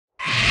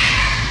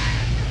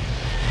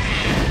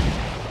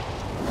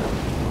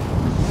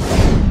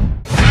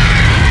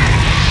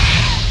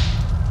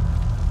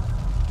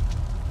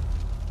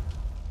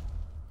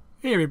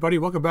Hey everybody,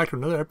 welcome back to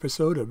another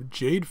episode of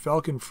Jade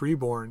Falcon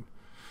Freeborn.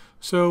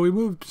 So we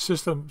moved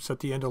systems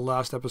at the end of the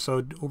last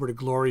episode over to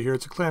Glory here.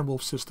 It's a Clan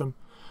Wolf system.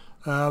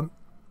 And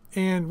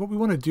what we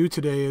want to do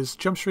today is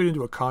jump straight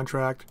into a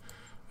contract.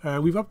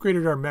 We've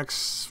upgraded our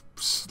mechs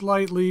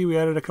slightly. We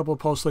added a couple of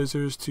pulse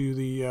lasers to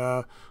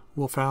the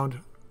Wolfhound.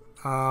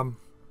 But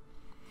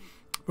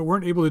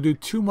weren't able to do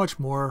too much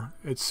more.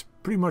 It's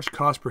pretty much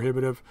cost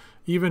prohibitive.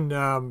 Even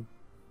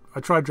I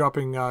tried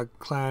dropping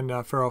Clan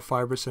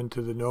Ferrofibrous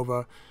into the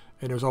Nova,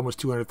 and it was almost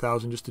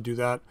 200,000 just to do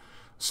that.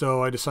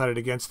 So I decided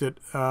against it.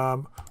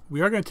 We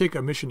are going to take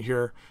a mission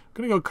here. I'm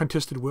going to go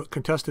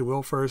contested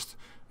will first.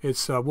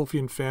 It's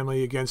Wolfian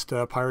family against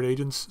pirate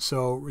agents.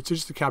 So it's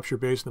just to capture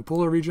base in the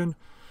polar region.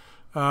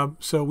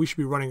 So we should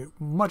be running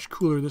much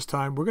cooler this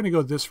time. We're going to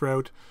go this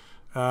route.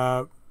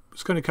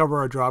 It's going to cover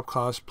our drop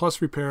costs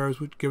plus repairs,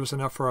 which give us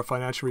enough for our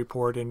financial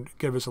report and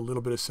give us a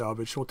little bit of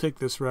salvage. So we'll take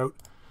this route.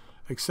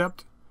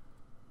 Accept.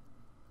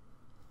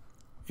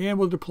 And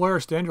we'll deploy our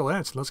standard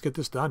lance and let's get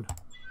this done.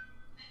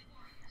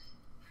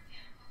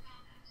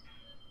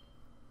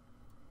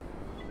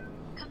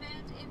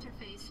 Command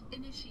interface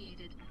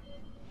initiated.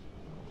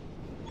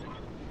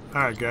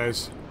 Alright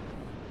guys.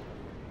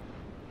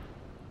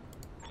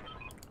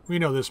 We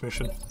know this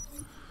mission.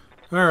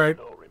 Alright. It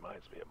all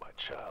reminds me of my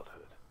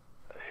childhood.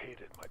 I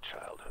hated my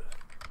childhood.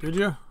 Did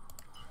you?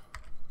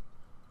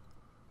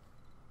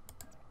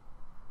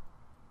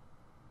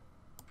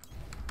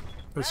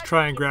 Let's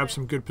try and grab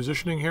some good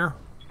positioning here.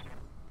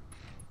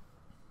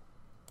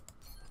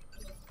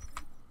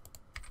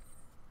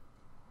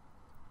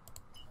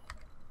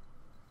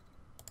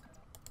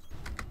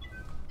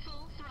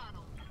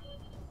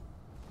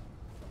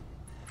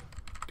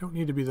 Don't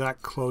need to be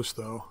that close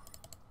though.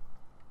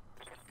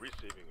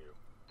 Receiving you.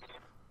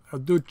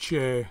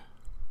 Aduce.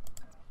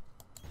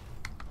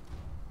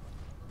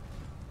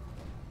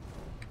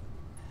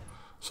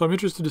 So I'm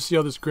interested to see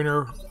how this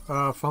Grinner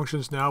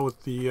functions now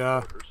with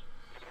the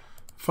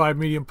 5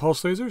 medium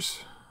pulse lasers.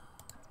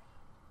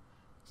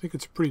 I think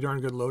it's a pretty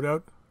darn good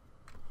loadout.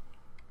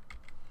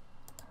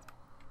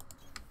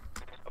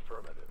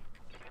 Affirmative.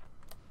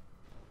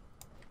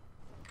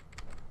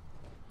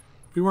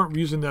 We weren't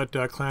using that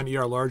Clan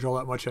ER large all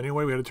that much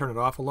anyway. We had to turn it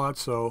off a lot,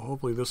 so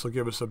hopefully this will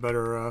give us a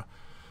better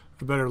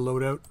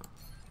loadout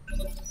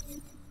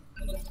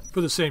for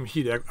the same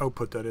heat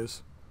output, that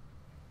is.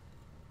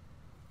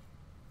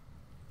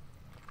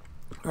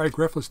 All right,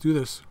 Griff, let's do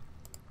this.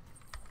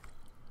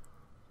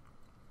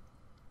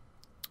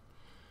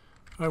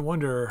 I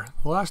wonder,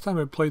 the last time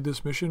I played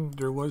this mission,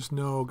 there was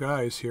no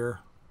guys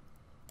here.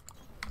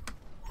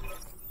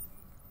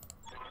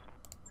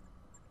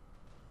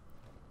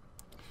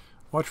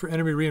 Watch for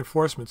enemy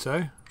reinforcements,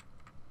 eh?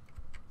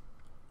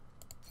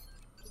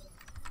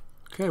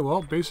 Okay,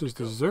 well, base is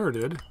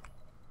deserted.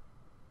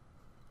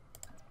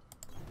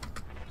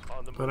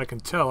 But I can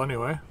tell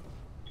anyway.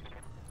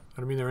 I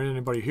don't mean there ain't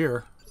anybody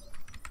here.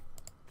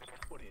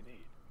 What do you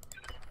need?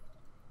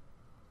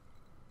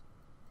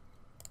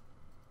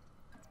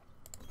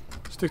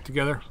 Stick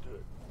together.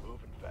 Understood.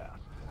 Moving fast.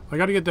 I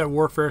gotta get that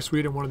warfare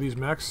suite in one of these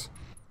mechs.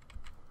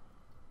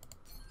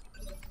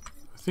 I'm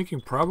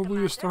thinking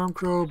probably a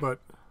Stormcrow, but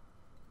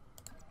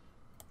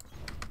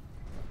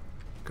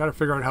gotta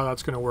figure out how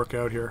that's gonna work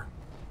out here.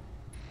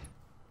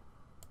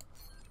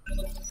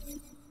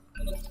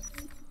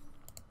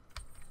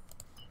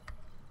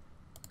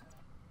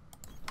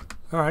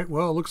 Alright,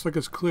 well, it looks like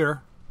it's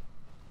clear.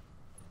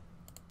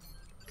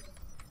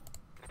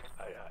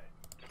 Aye, aye.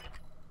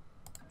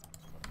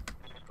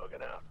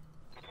 Looking out.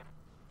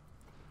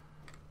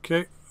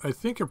 Okay, I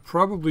think it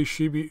probably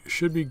should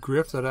be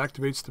Griff that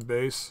activates the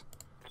base.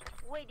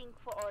 Waiting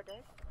for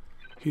orders.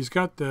 He's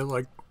got the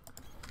like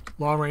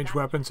long range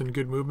weapons and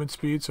good movement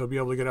speed, so he'll be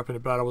able to get up into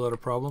battle without a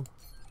problem.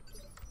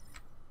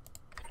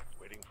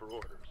 Waiting for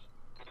orders.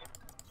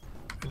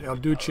 And El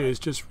Duce is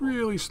just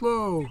really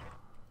slow.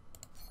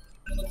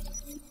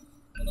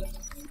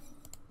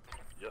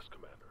 Yes,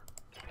 Commander.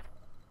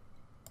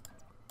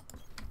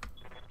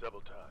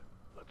 Double time.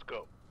 Let's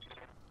go.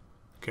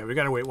 Okay, we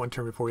gotta wait one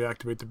turn before we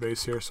activate the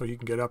base here so he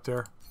can get up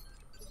there.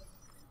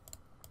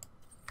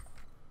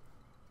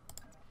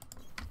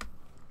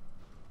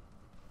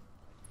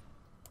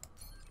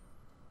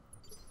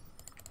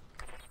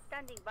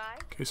 Standing by.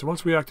 Okay, so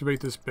once we activate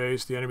this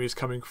base, the enemy is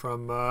coming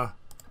from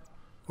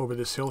over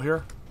this hill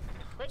here.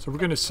 So we're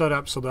going to set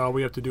up so that all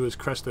we have to do is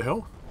crest the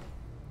hill.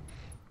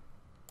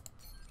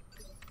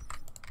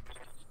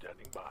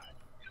 Standing by.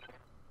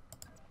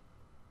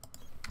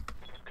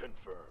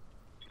 Confirmed.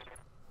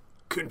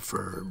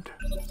 Confirmed.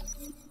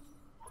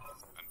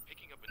 I'm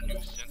picking up a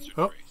new sensor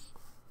Oh. trace.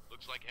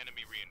 Looks like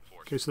enemy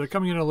reinforcements. Okay, so they're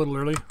coming in a little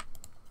early.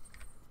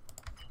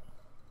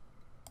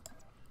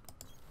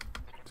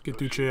 Let's get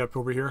Duce up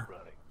over here.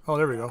 Running. Oh,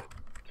 there we go.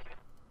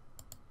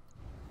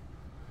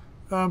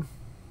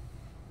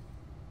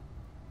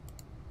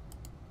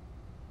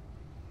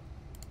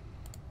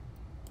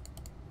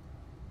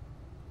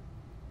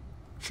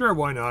 Sure,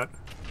 why not?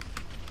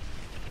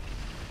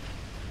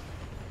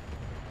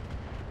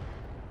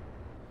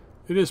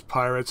 It is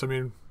pirates. I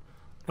mean,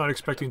 Not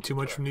expecting too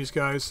much from these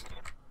guys.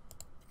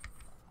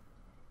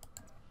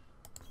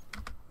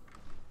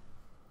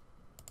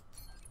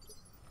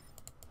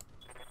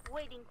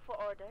 Waiting for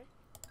orders.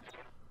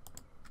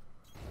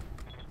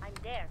 I'm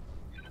there.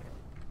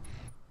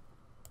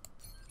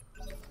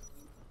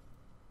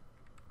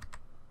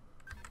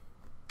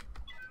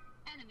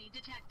 Enemy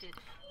detected.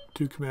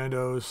 2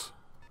 commandos.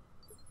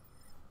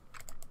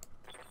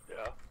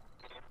 Yeah.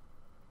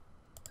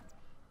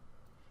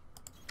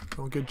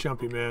 Don't get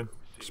jumpy, man.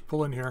 Just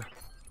pull in here.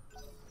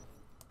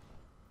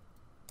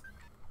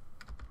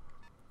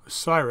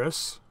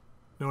 Osiris.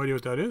 No idea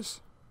what that is.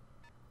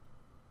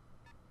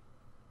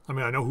 I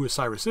mean, I know who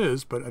Osiris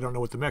is, but I don't know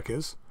what the mech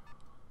is.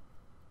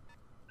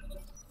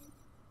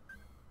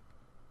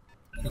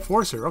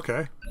 Enforcer,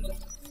 okay.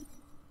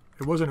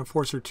 It was an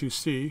Enforcer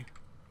 2C.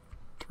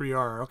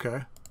 3R,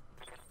 okay.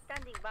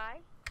 Standing by.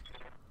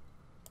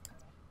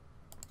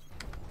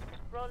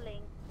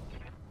 Rolling.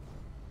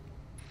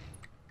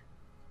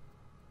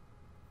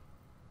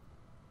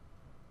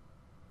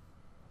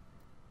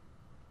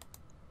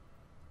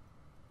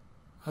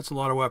 That's a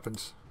lot of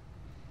weapons.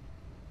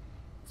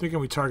 Thinking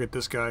we target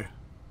this guy.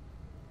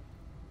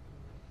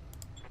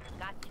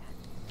 Gotcha.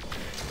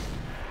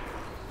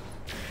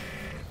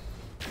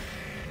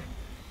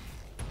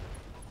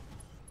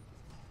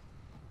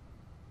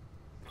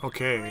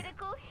 Okay.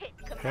 Critical hit,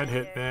 Commander. Head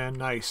hit, man.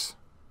 Nice.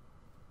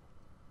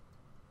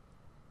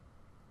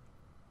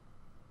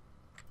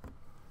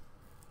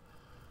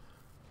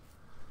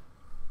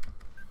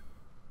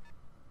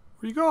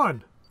 Where you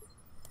going?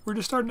 We're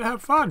just starting to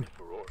have fun.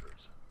 For orders.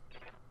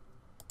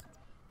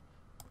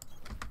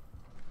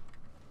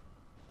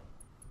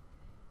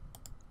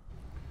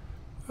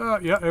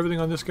 Yeah, everything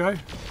on this guy.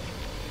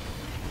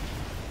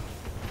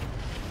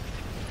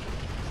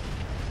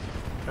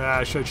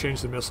 I should have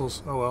changed the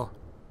missiles. Oh well.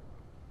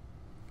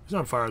 He's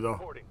on fire though.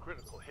 Reporting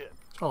critical hit.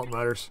 That's all that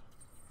matters.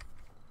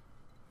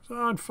 He's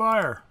on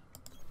fire.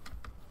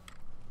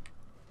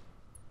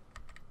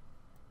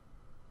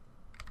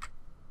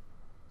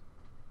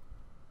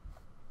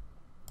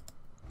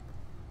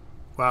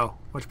 Wow,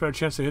 much better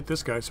chance to hit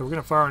this guy, so we're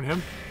gonna fire on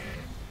him.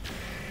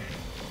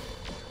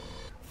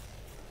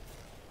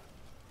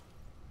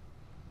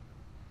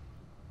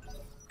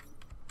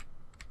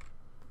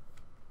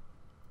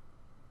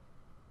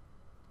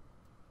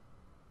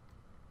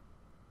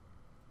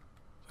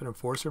 Is that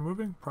Enforcer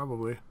moving?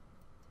 Probably.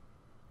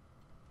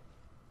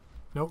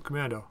 Nope,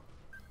 Commando.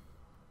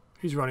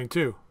 He's running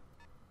too.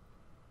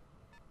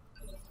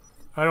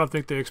 I don't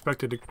think they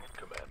expected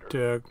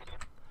to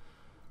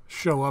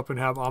show up and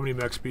have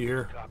Omnimex be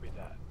here. Copy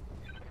that.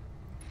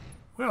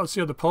 Well, let's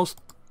see how the pulse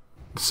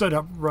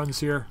setup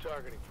runs here.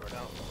 Targeting for an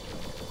outlet.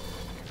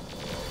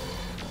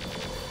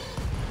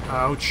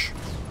 Ouch.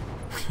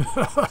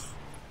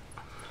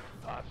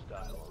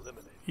 Hostile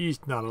eliminated. He's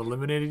not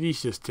eliminated,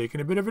 he's just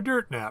taking a bit of a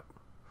dirt nap.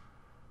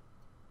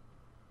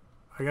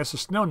 I guess a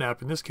snow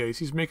nap in this case.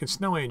 He's making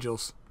snow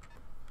angels.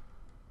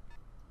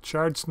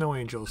 Charred snow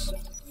angels.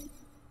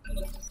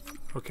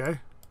 Okay.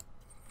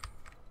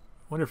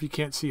 Wonder if he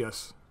can't see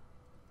us.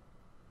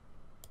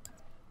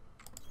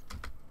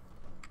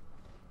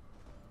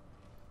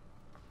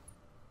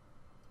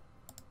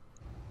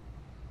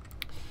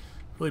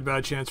 Really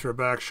bad chance for a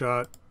back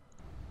shot.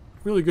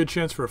 Really good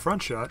chance for a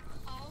front shot.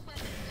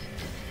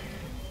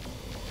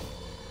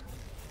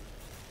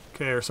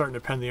 Okay, we're starting to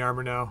pen the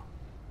armor now.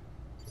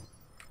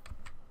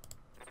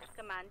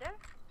 Commander.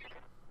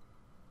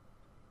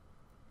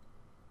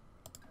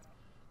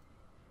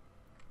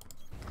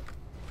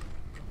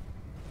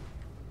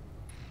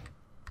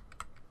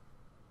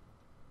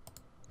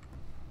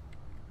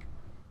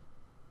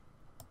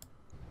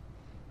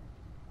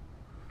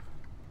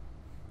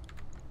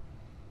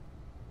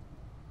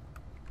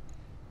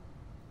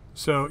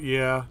 So,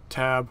 yeah,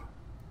 tab.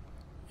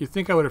 You'd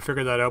think I would have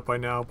figured that out by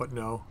now, but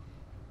no.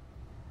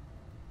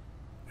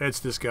 It's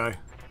this guy.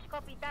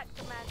 Copy that,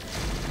 Commander.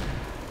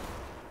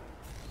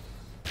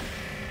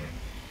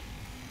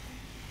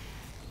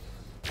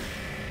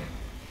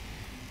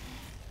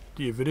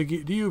 Do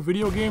you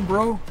video game,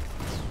 bro?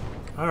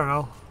 I don't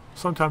know.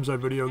 Sometimes I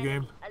video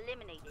game.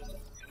 Eliminated.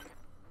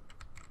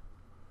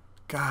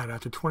 God,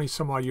 after 20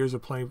 some odd years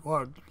of playing,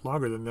 well,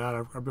 longer than that,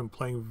 I've been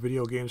playing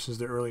video games since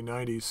the early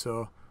 90s,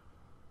 so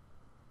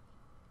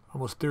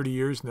almost 30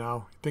 years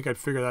now. I think I'd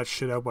figure that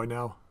shit out by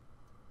now.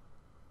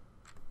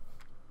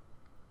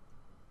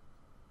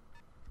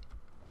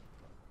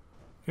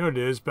 You know what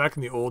it is? Back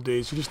in the old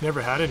days, you just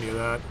never had any of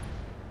that.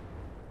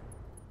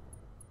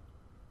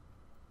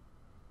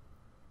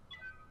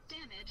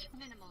 Damage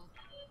minimal.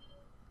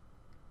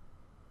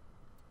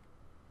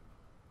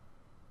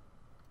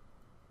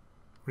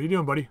 What are you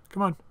doing, buddy?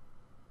 Come on.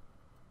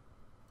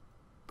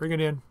 Bring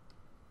it in.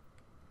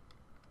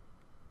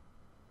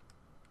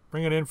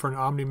 Bring it in for an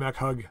Omni-Mech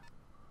hug.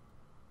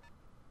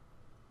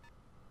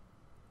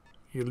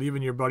 You're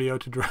leaving your buddy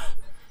out to dry.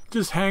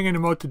 Just hanging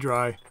him out to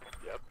dry.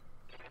 Yep.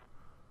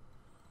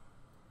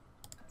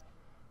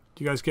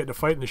 Do you guys get in a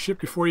fight in the ship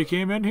before you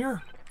came in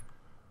here?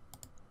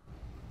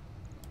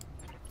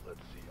 Let's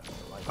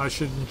see. I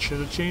should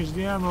have changed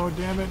the ammo,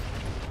 damn it.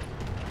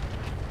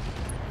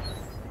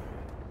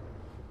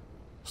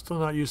 Still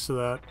not used to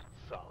that.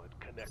 Solid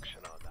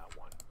connection on that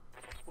one.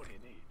 What do you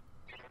need?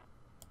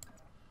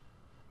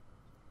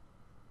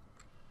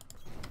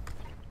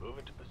 Move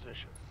into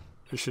position.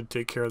 This should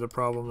take care of the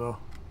problem though.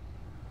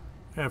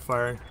 And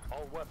firing.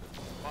 All weapons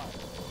fire.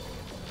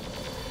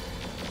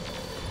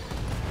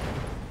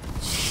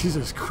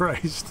 Jesus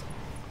Christ.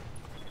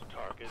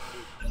 Target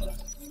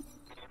neutralized.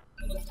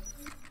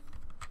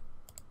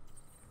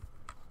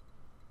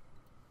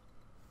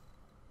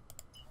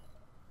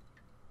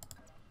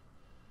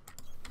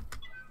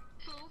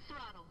 Full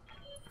throttle.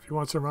 If he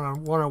wants to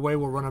run away,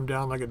 we'll run him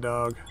down like a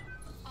dog.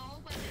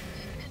 All weapons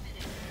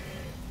committed.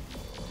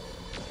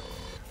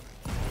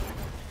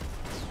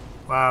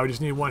 Wow, we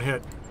just need one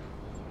hit.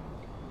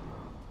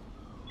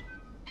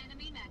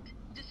 Enemy mech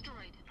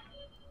destroyed.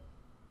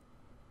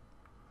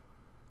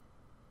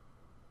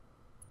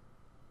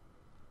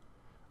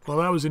 Well,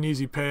 that was an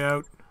easy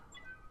payout.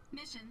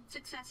 Mission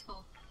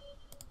successful.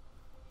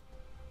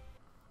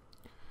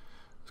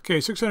 Okay,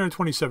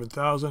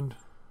 627,000.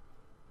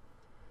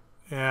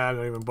 Yeah, I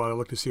don't even bother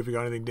look to see if we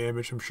got anything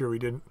damaged. I'm sure we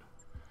didn't.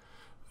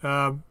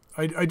 I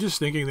just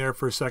thinking there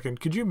for a second.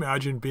 Could you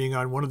imagine being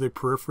on one of the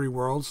periphery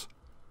worlds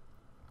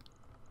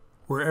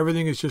where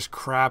everything is just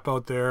crap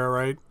out there,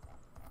 right?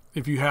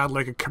 If you had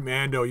like a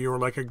commando, you were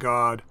like a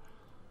god.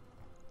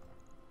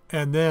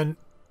 And then,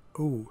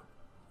 ooh,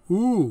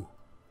 ooh,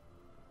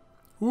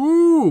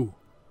 ooh.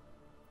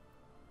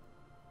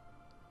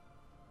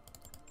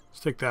 Let's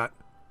take that.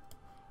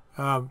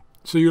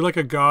 So you're like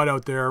a god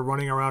out there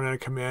running around in a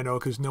commando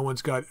because no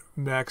one's got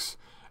mechs,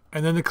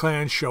 and then the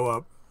clans show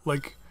up.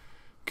 Like,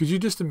 could you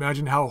just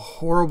imagine how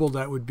horrible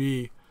that would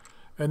be?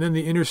 And then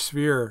the inner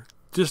sphere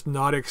just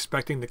not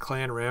expecting the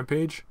clan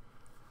rampage.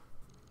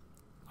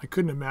 I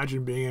couldn't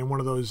imagine being in one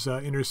of those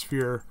inner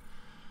sphere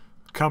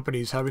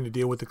companies having to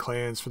deal with the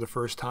clans for the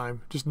first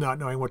time, just not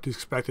knowing what to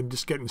expect and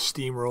just getting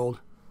steamrolled.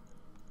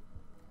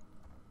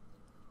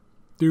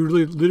 There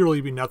would literally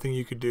be nothing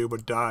you could do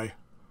but die.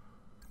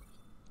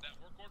 That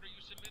work order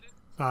you submitted?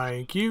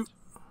 Thank you.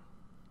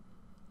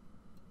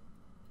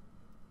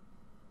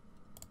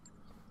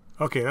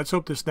 Okay, let's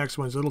hope this next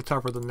one's a little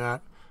tougher than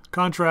that.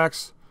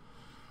 Contracts.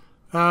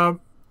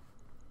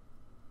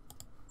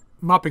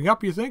 Mopping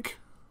up, you think?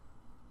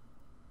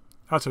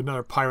 That's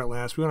another pirate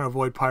lance. We want to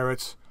avoid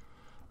pirates.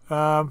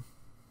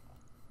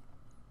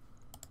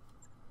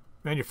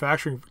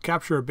 Manufacturing.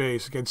 Capture a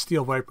base against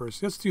Steel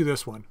Vipers. Let's do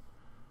this one.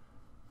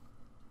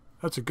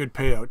 That's a good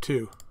payout,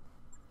 too.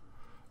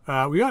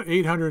 We got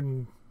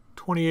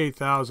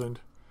 828,000.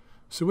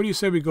 So what do you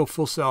say we go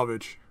full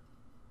salvage?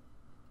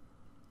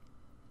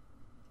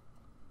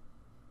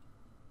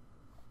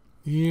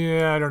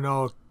 Yeah, I don't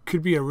know.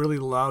 Could be a really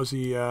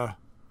lousy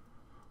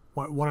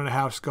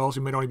 1.5 skulls.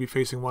 We might only be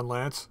facing one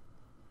lance.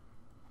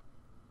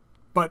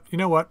 But you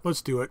know what?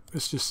 Let's do it.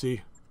 Let's just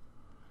see.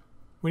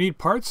 We need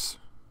parts,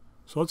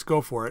 so let's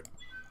go for it.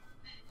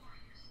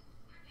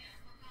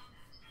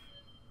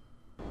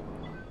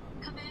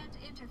 Command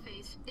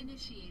interface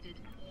initiated.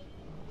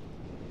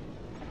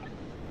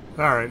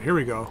 Alright, here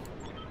we go.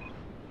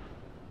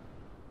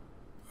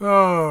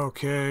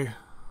 Okay.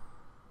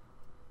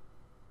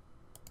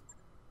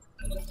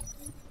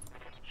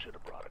 Should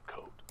have brought a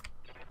coat.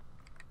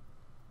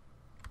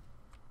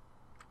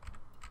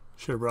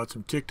 Should have brought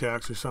some Tic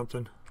Tacs or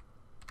something.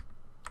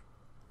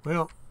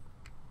 Well,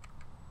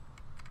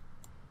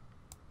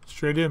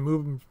 straight in,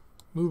 move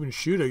and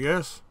shoot, I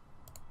guess.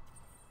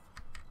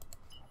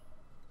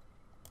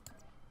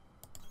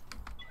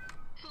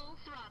 Full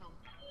throttle.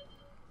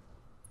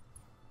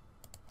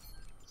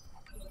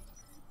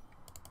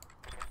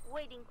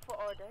 Waiting for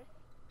orders.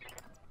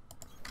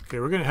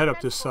 Okay, we're gonna head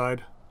up this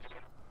side.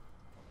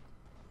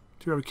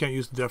 Too bad we can't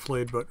use the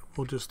deflate, but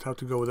we'll just have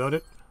to go without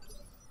it.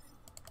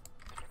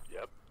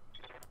 Yep.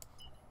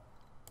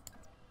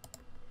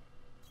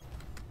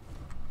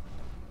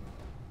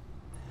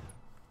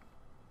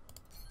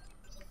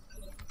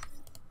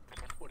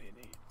 What do you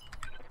need?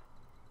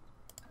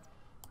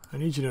 I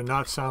need you to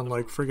not sound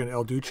like friggin'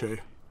 El Duce.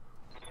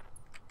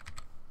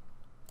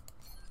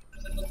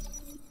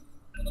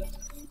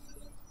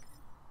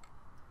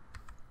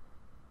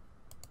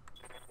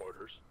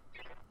 Orders.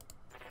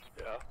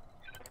 Yeah.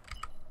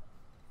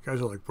 You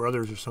guys are like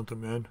brothers or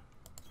something, man.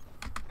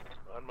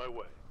 On my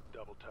way.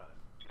 Double time.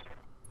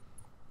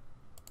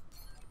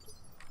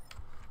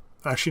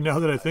 Actually, now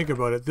that I think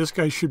about it, this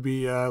guy should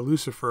be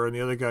Lucifer and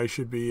the other guy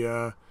should be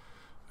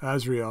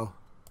Azrael.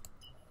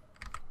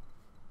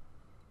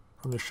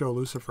 From the show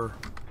Lucifer.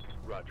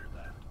 Roger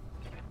that.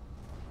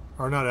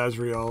 Or not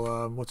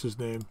Azrael, what's his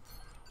name?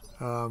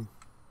 God,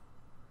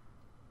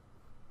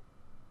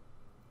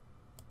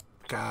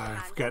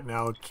 I forget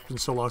now. It's been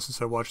so long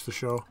since I watched the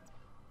show.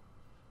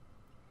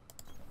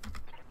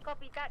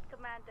 Copy that,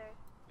 Commander.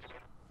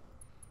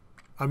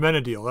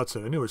 Amenadiel, that's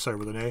it. I knew it started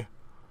with an A.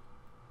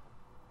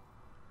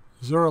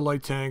 Zora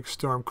Light Tank,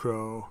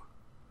 Stormcrow.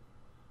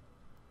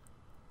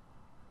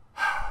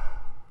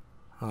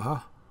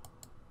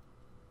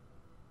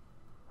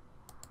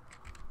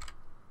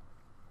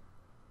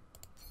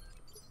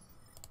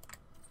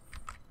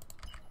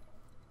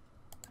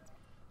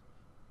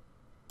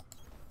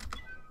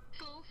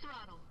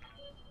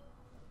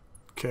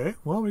 Okay,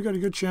 well, we got a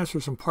good chance for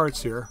some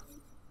parts here.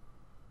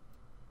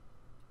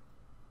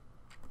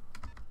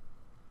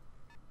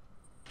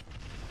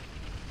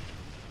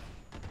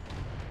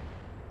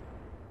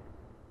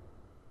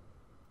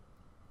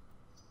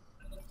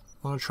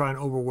 I want to try and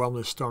overwhelm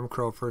this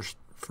Stormcrow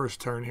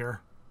first turn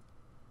here.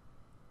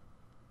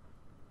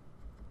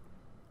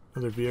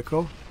 Another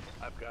vehicle.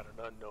 I've got an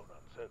unknown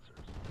on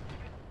sensors.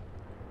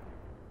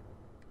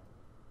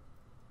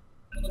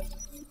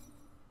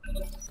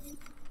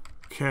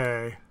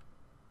 Okay.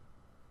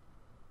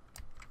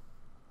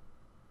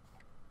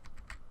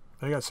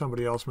 I got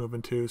somebody else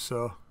moving too,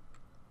 so.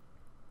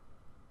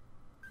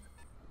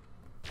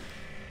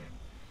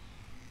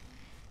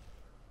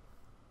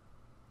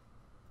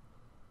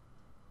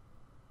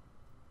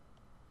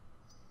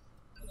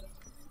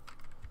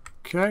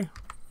 Okay.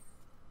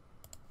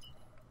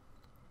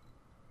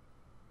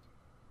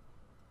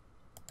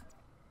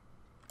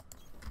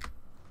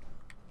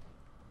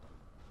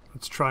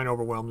 Let's try and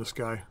overwhelm this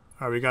guy.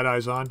 Alright, we got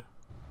eyes on.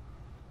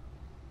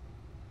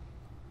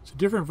 It's a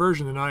different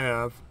version than I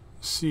have.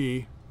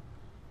 C.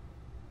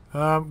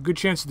 Good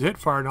chance to hit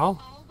fire and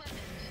all. All weapons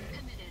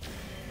committed.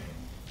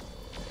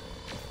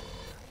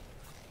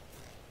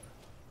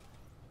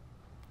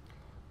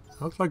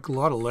 Looks like a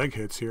lot of leg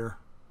hits here.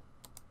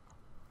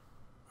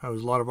 That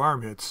was a lot of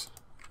arm hits.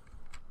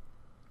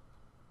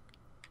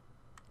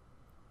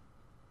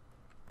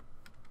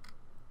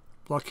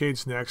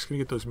 Blockade's next. Gonna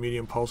get those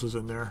medium pulses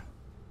in there.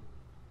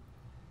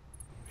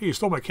 Hey, you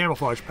stole my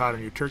camouflage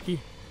pattern, you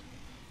turkey.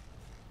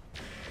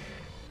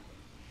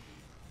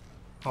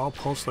 All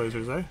pulse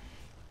lasers, eh?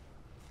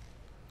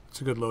 That's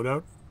a good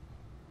loadout.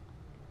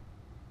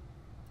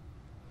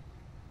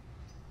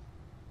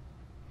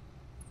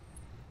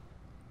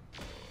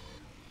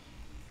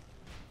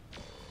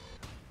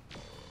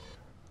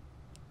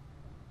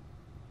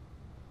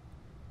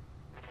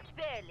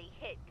 Barely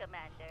hit,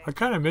 Commander. I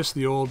kind of miss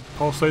the old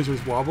pulse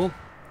lasers wobble.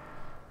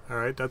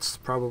 Alright, that's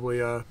probably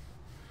a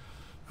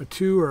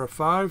 2 or a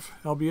 5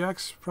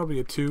 LBX. Probably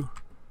a 2.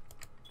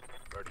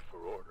 Ready for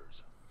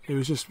orders. It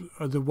was just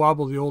the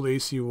wobble, the old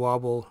AC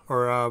wobble,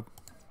 or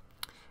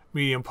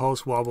medium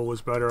pulse wobble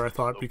was better, I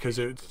thought, because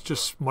it's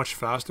just much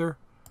faster.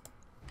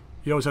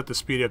 You always have to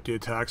speed up the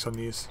attacks on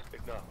these.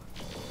 Acknowledge.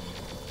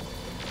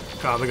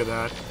 God, look at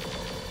that.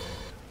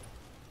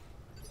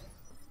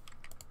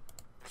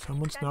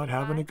 Someone's not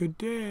having a good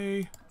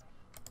day.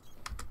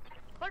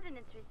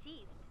 Ordnance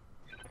received.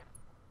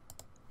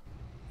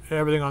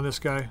 Everything on this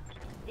guy.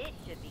 This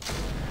should be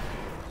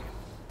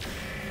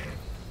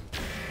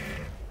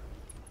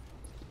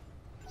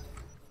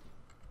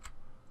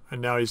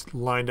And now he's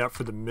lined up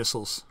for the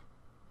missiles.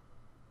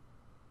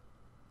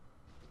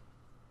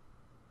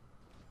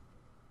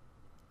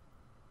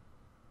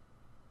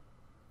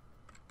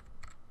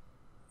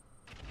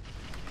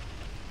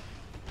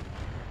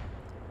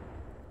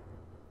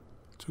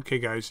 It's okay,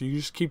 guys. You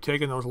just keep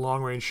taking those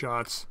long-range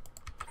shots.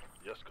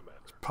 Yes,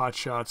 Commander. Pot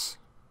shots.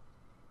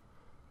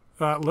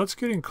 Let's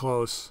get in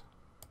close.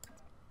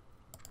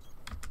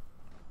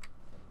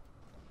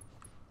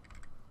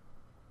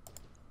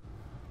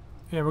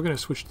 And we're going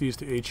to switch these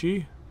to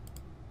HE.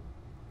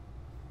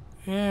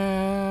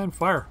 And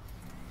fire.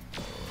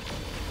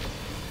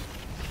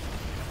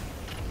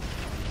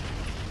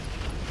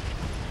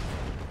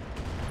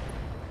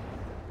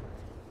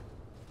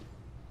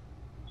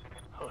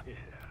 Oh, yeah.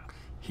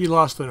 He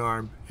lost an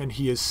arm, and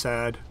he is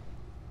sad.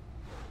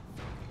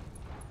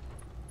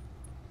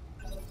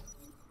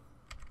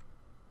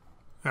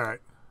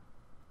 Alright.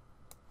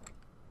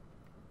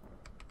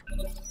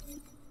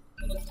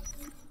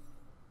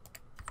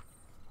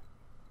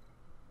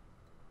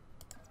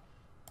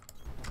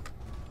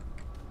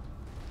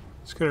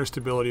 Let's get our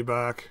stability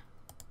back.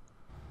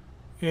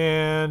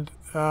 And,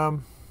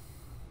 all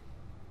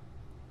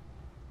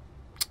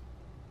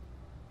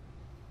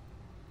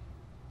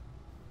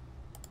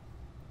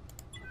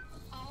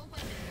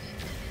weapons.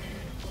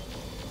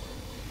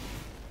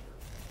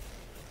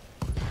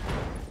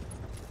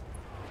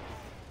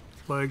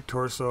 leg,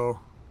 torso,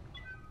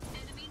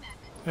 Enemy mech.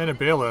 and a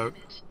bailout.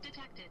 Damage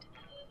detected.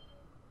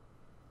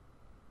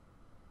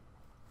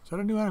 Is that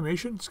a new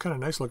animation? It's kind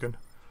of nice looking.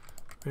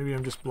 Maybe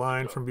I'm just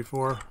blind from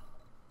before.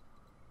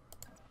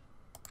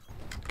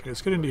 Okay,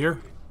 let's get into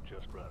here.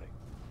 Just running.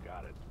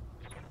 Got it.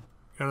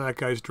 Get out of that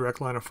guy's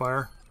direct line of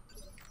fire.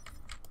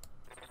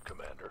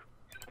 Commander.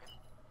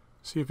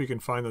 See if we can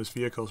find those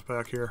vehicles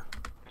back here.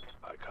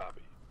 I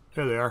copy.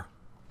 There they are.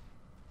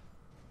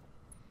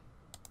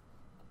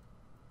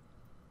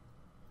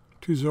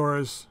 2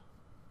 Zoras.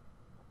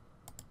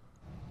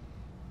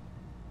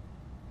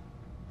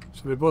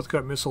 So they both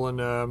got missile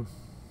and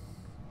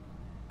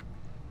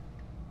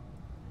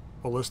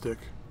ballistic.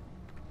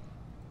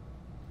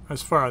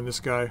 Let's fire on this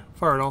guy.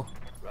 Fire it all.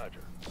 Roger.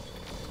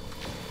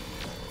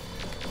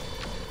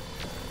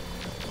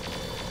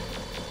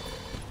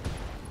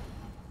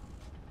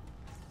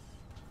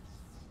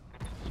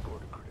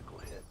 Scored a critical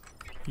hit.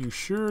 You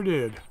sure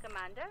did.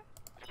 Commander.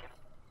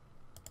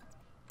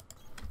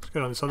 Let's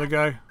get on this other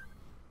guy.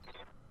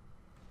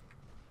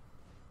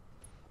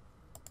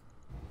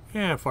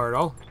 And fire it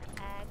all.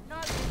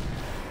 Acknowledge.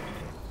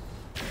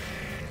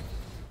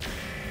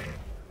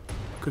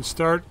 Good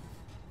start.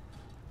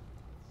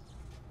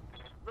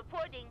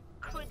 Reporting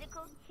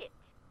critical hit.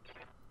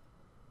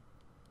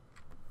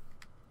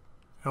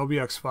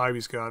 LBX5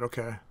 he's got,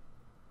 okay.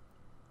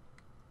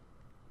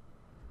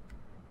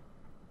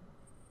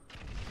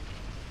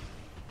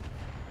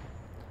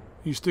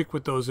 You stick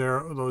with those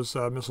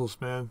missiles,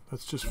 man.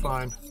 That's just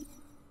fine.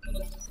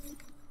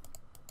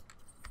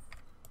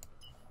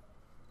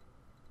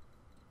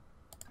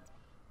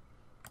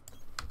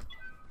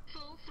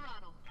 Full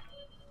throttle.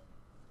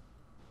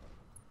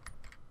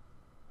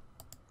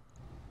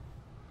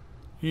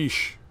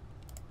 Yeesh.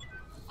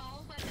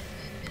 All weapons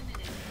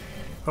emitted.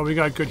 Oh, we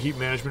got good heat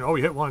management. Oh,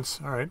 we hit once.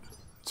 All right.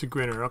 It's a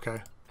grinner.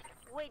 Okay.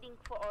 Waiting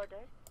for orders.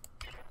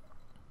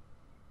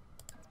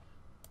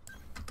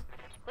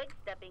 Quick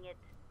stepping it.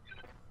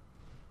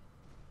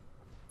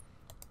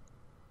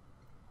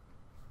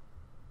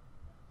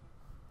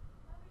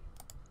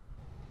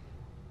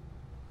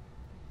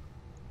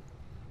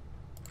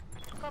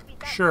 Copy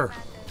that, Sure.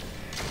 Commander.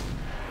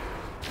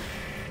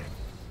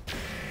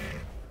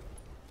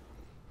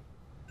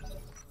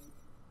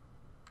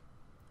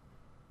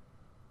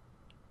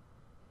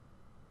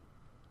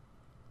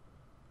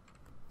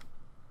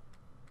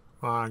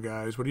 Come on,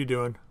 guys. What are you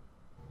doing?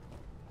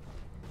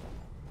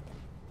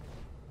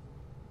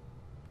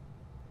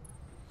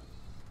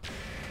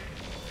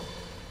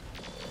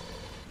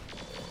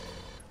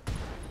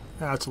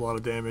 That's a lot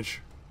of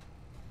damage.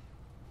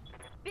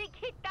 Big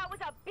hit. That was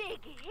a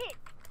big hit.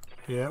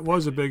 Yeah, it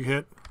was a big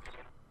hit.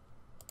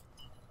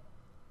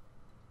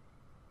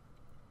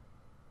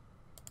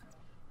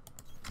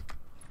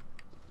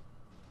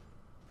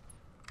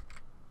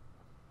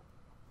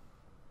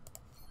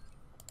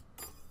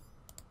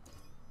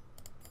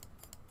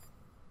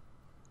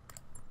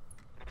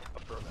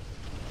 Affirmative.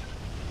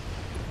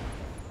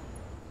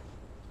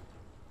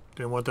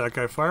 Didn't want that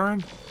guy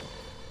firing.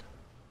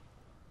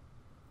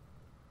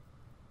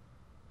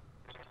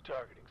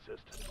 Targeting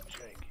systems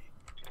janky.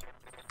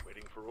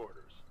 Waiting for orders.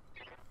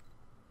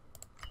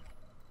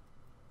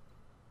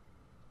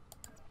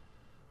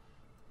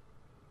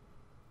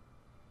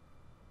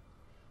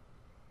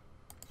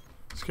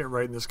 Let's get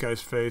right in this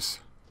guy's face.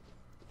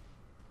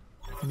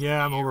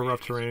 Yeah, I'm over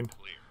rough terrain.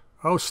 Clear.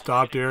 Oh,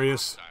 stop,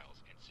 Darius.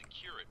 Missiles and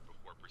secure it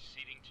before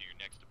proceeding to your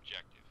next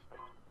objective.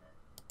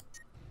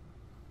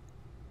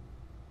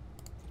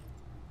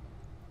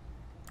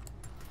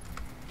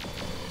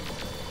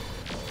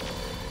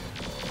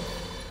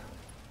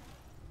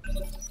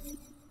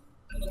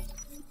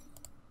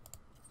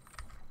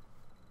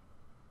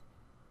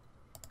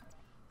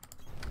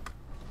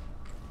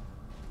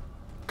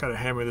 Gotta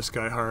hammer this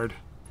guy hard.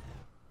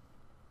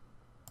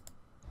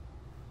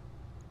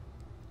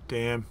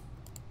 Damn.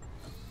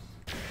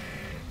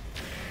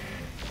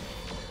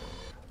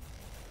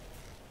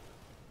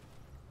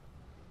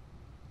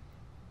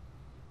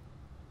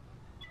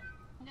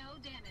 No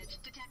damage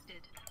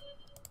detected.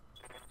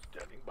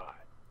 Standing by.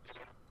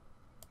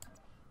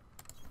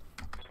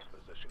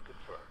 Position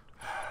confirmed.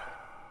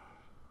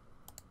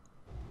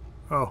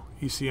 Oh,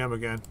 ECM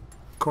again.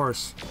 Of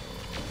course.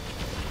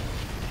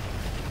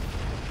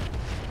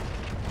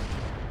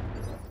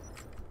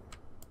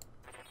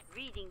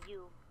 Reading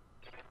you.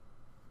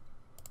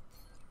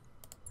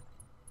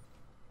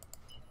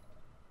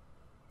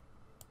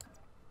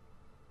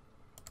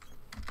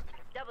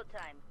 Double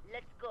time.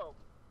 Let's go.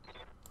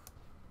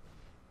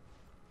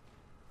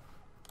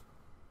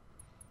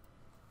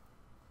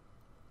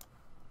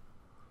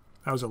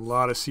 That was a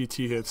lot of CT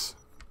hits.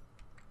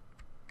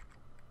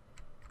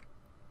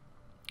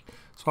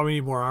 That's why we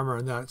need more armor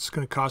on that. It's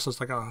going to cost us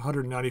like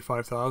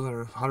 195,000 or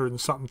 100 and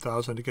something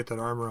thousand to get that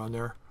armor on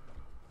there.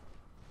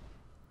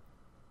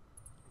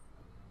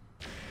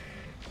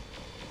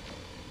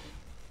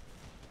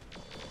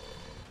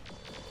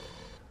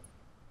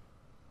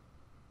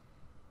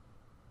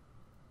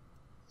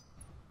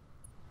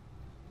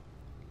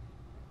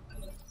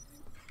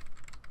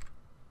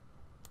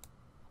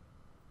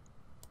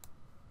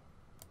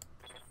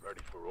 Ready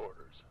for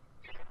orders.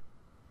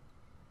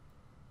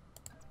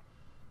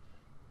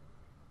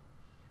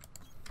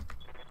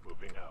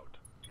 Moving out.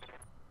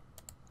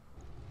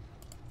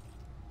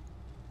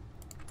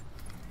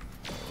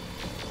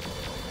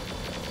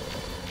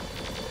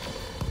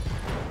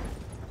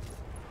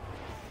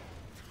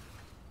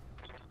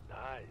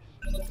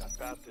 Nice. Got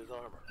past his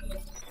armor.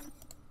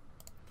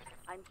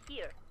 I'm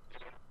here.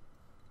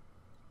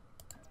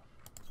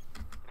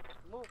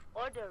 Move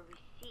order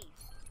received.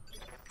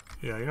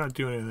 Yeah, you're not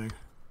doing anything.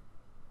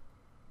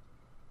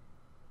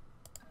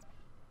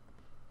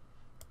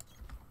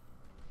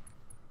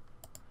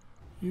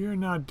 You're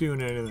not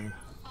doing anything.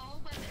 All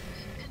weapons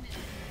emitted.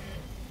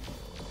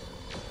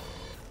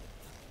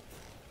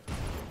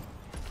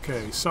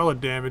 Okay, solid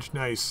damage.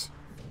 Nice.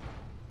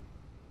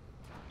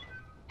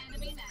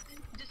 Enemy mech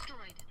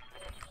destroyed.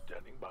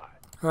 Standing by.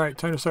 Alright,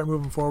 time to start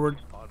moving forward.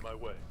 On my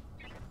way.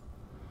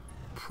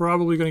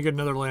 Probably going to get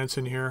another lance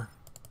in here.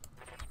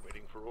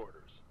 Waiting for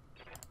orders.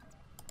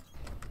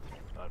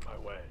 On my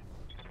way.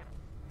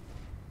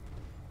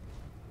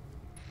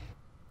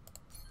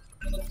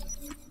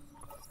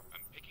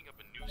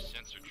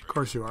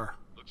 course you are.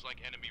 Looks like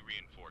enemy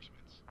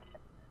reinforcements.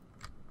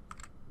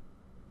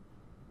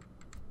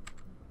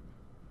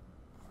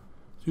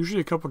 There's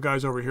usually a couple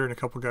guys over here and a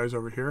couple guys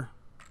over here.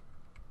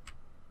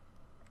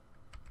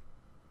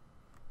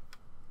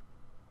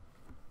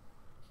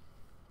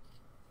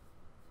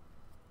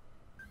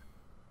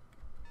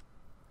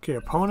 Okay,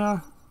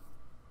 Epona.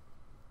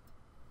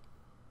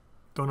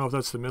 Don't know if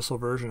that's the missile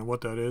version of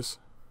what that is.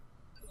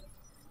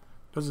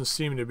 Doesn't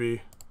seem to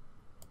be.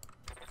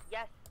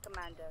 Yes,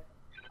 Commander.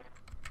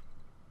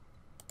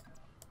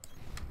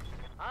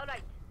 All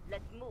right,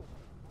 let's move.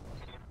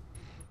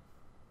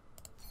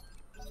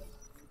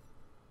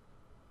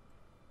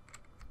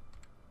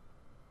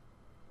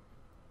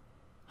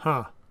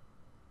 Huh.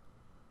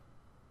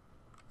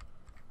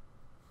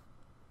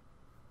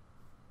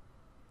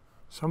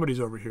 Somebody's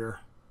over here.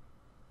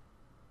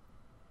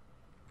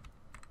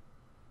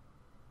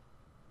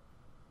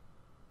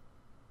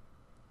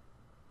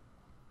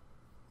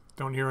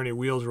 Don't hear any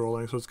wheels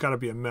rolling, so it's got to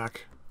be a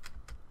mech.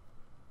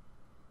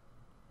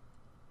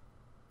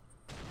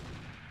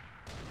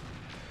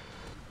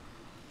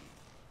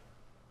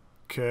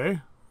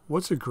 Okay,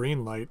 what's a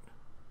green light?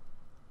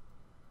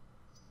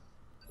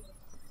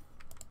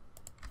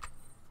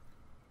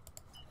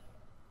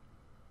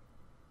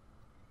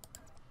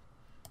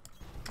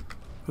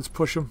 Let's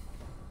push him.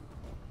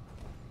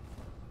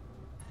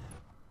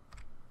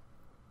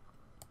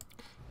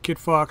 Kid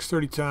Fox,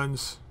 30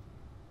 tons.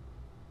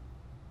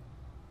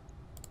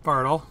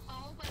 Fire it all.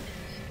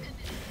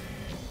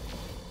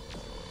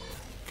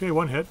 Okay,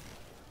 one hit.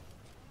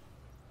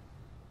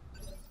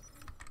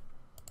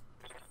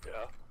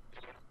 Yeah.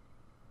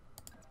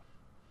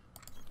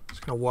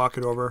 Just gonna walk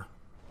it over.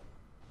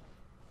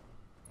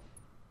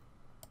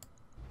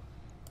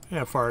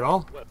 Yeah, fire it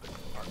all. Weapons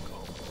are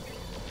gone.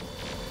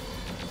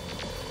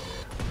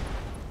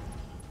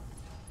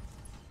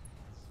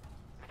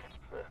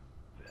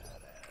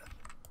 Badass.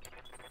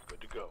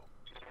 Good to go.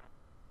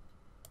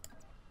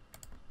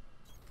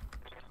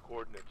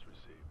 Coordinates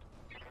received.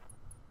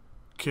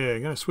 Okay,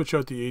 I'm gonna switch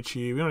out the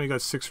HE. We only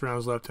got 6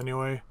 rounds left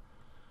anyway.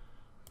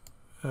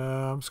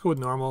 Let's go with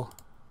normal.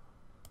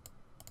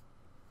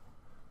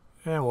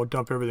 And we'll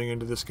dump everything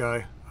into this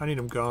guy. I need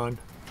him gone.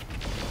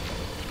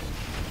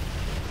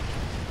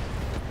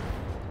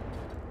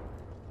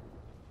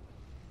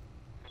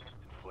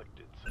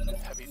 Inflicted some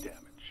heavy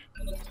damage.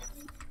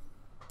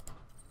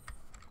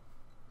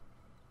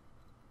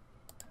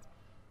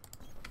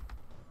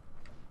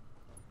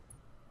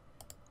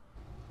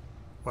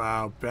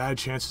 Wow, bad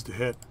chances to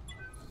hit.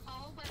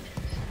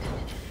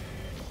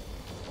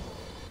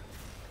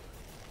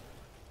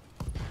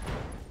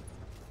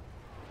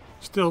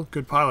 Still,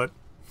 good pilot.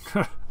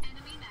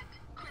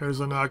 There's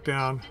a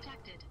knockdown.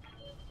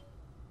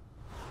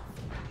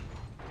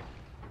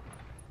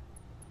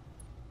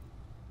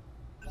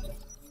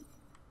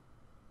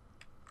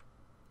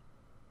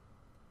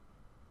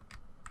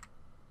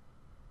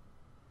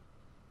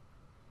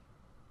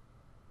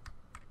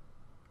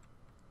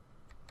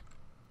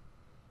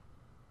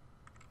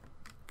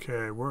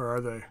 Okay, where are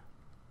they? I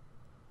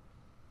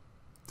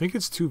think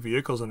it's 2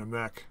 vehicles and a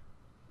mech.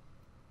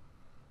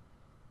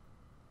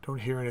 Don't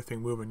hear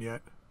anything moving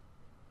yet.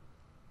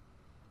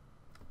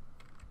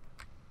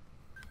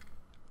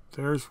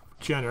 There's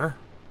Jenner.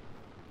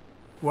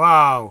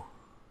 Wow.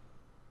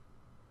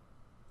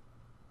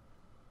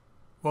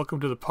 Welcome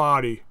to the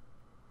party.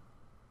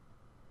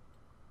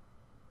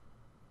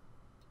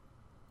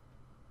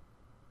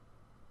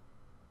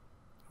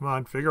 Come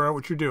on, figure out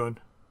what you're doing.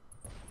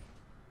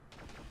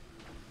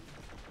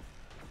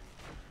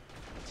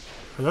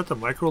 Is that the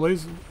micro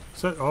laser?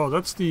 Is that, oh,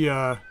 that's the,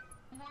 Warning.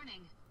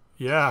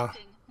 yeah.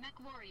 Detecting mech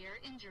warrior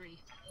injury.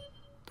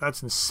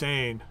 That's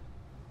insane.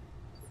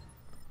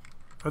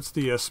 That's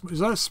the, is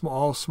that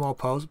small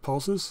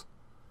pulses?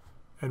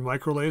 And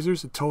micro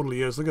lasers? It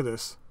totally is. Look at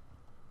this.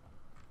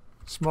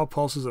 Small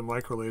pulses and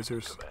micro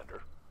lasers.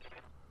 Commander.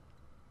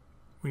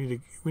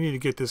 We need to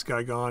get this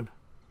guy gone.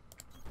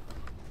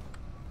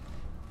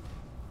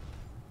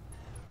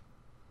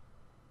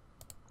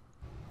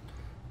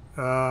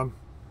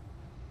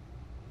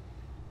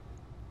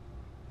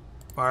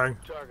 Firing.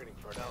 Targeting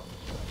for now.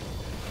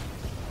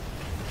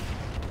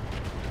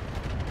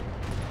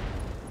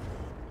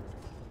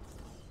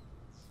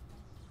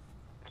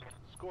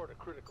 Scored a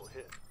critical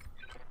hit.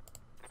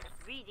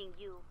 Reading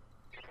you.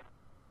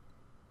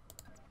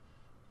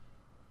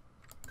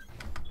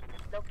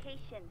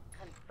 Location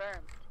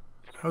confirmed.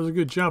 That was a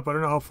good jump. I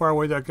don't know how far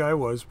away that guy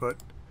was, but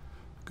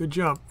good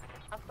jump.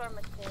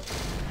 Affirmative.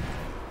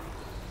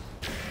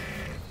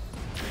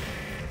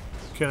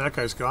 Okay, that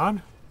guy's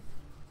gone.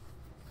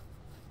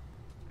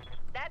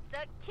 That's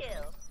a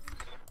kill.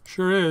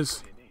 Sure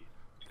is. What do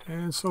you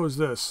need? And so is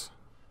this.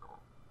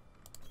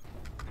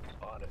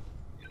 On it.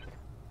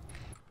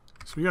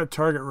 So we got a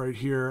target right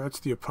here. That's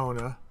the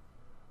Epona.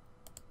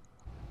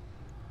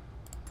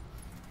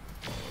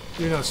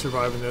 You're not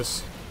surviving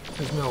this.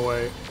 There's no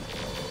way.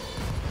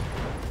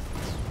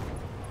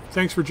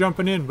 Thanks for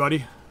jumping in,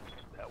 buddy.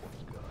 That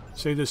one's gone.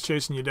 Saved us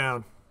chasing you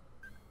down.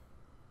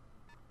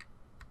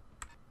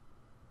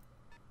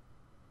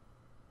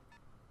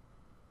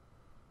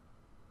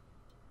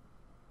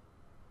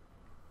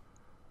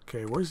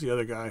 Okay, where's the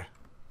other guy?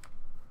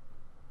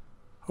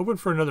 Hoping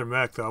for another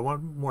mech, though. I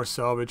want more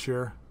salvage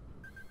here.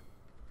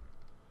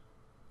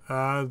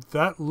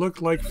 That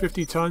looked like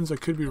 50 tons. I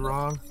could be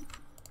wrong.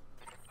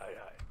 Aye,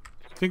 aye.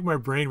 I think my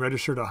brain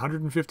registered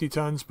 150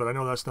 tons, but I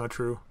know that's not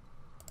true.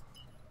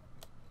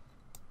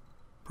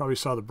 Probably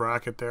saw the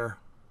bracket there.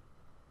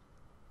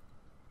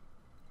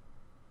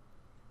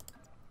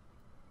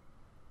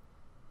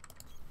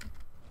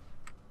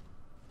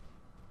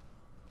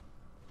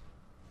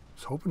 I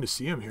was hoping to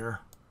see him here.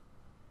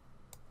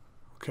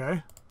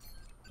 Okay.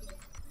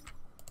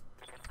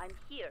 I'm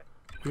here.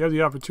 We have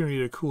the opportunity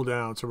to cool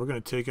down, so we're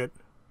going to take it.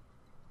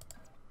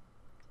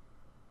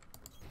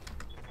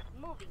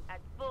 Moving at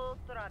full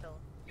throttle.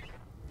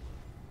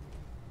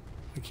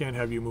 I can't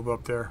have you move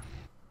up there.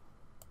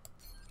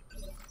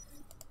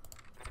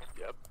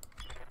 Yep.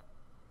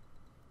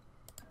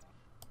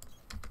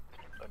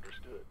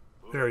 Understood.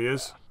 Moving There he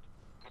is. fast.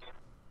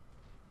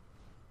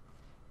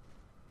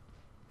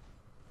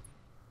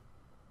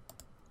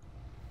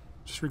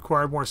 Just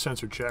require more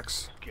sensor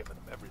checks. Giving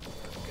him everything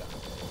I've got.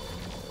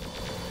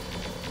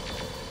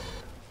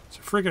 It's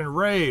a friggin'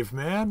 rave,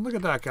 man. Look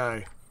at that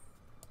guy.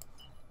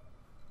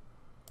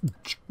 Full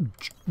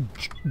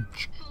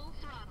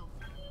throttle.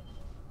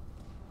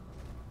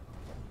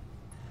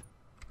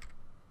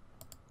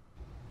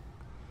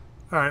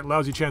 Alright,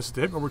 lousy chances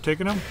to hit, but we're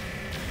taking him.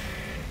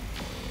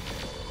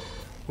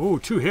 Ooh,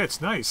 2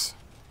 hits. Nice.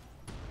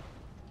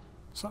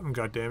 Something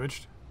got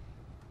damaged.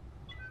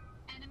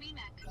 Enemy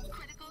mech.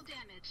 Critical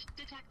damage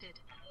detected.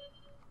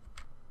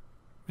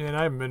 Man,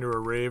 I haven't been to a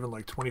rave in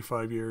like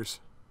 25 years.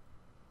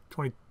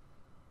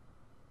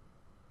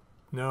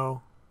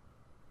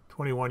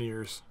 21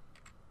 years.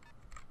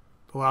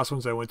 The last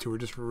ones I went to were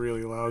just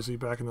really lousy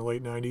back in the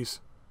late 90s.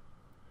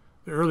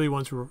 The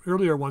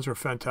earlier ones were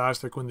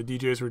fantastic when the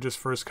DJs were just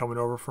first coming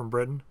over from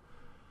Britain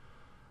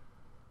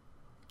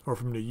or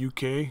from the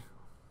UK.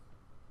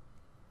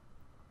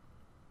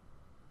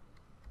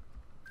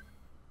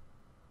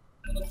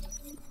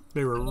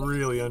 They were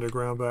really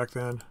underground back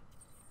then.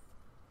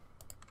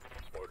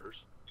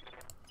 Orders.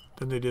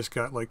 Then they just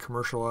got like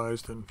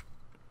commercialized and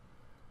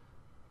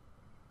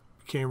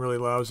became really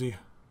lousy.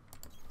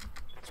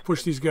 Let's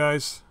push these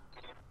guys.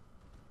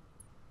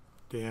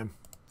 Damn.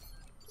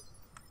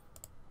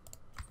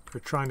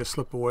 They're trying to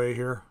slip away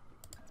here.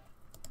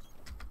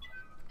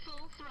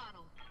 Full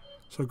throttle.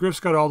 So Griff's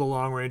got all the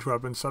long range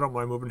weapons, so I don't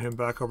mind moving him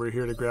back over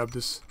here to grab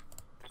this.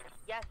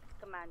 Yes,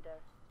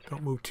 Commander.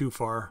 Don't move too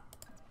far.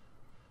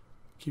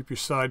 Keep your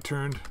side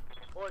turned.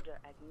 Order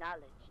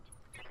acknowledged.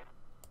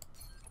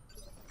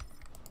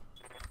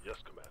 Yes,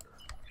 Commander.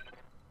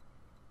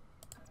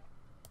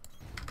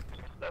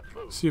 Let's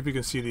move. See if we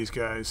can see these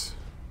guys.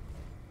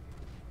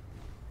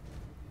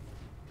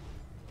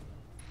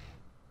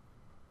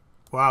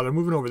 Wow, they're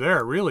moving over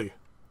there, really?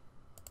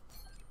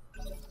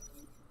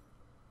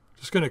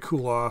 Just gonna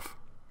cool off.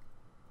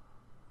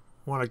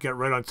 Want to get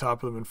right on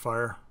top of them and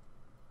fire.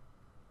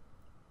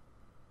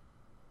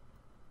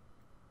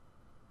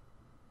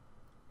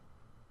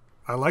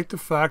 I like the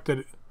fact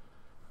that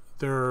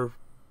the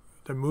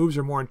moves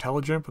are more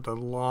intelligent, but the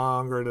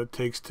longer it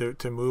takes to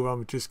move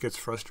them, it just gets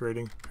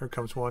frustrating. Here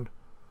comes one.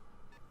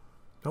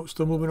 Nope,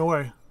 still moving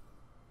away.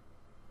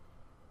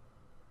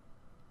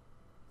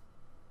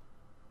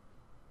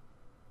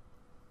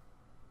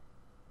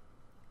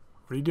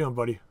 What are you doing,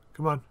 buddy?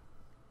 Come on.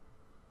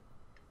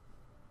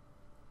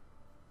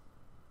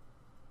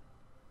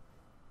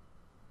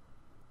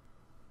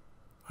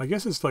 I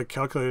guess it's like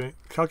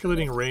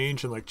calculating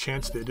range and like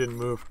chance that it didn't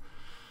move.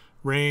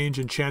 Range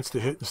and chance to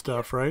hit and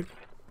stuff, right?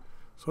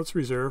 So let's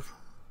reserve.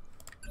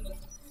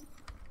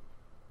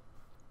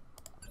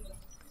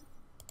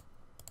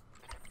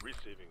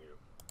 Receiving you.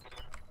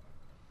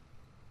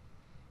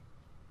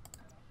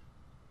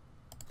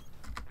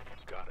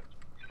 Got it.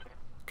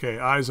 Okay,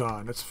 eyes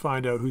on. Let's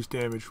find out who's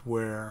damaged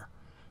where.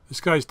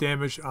 This guy's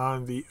damaged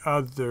on the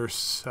other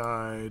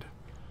side.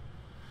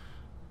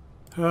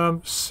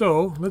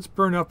 So let's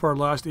burn up our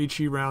last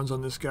HE rounds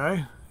on this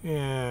guy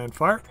and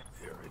fire.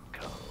 Here it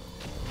comes.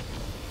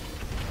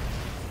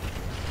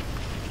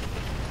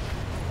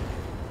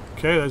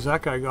 Okay, there's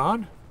that guy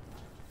gone.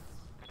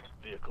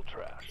 Vehicle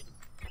trashed.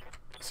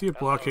 See if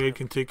blockade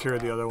can take care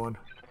of the other one.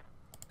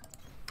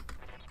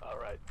 All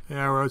right.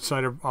 Yeah, we're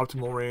outside of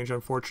optimal range,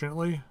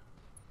 unfortunately.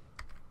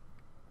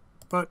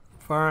 But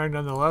firing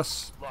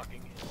nonetheless.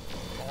 Locking in.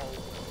 All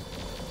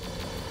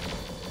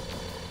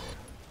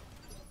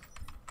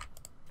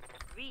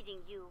Reading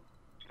you.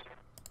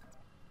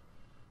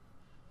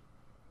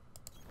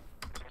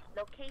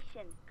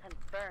 Location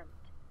confirmed.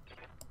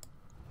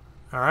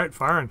 Alright,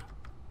 firing.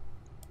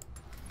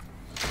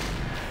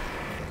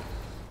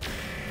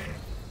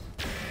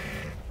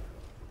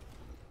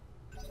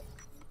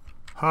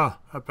 Huh,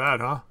 not bad,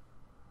 huh?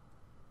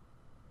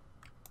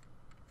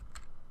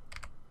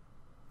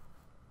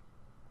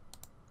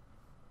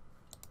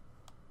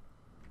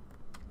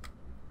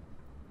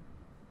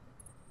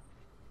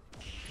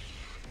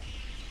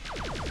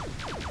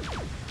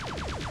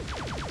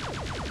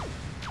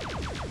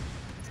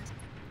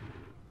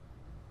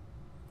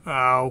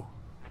 Ow.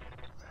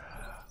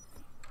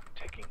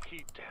 Taking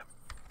heat, damn.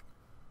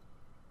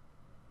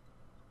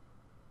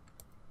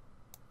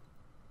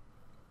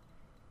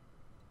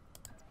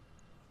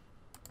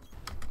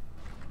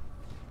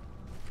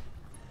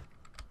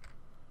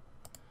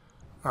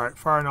 Alright,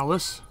 firing all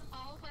this.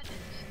 All weapons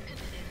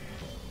committed.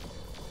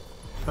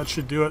 That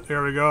should do it.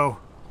 There we go.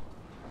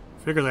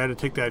 Figured I had to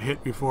take that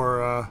hit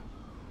before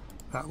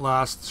that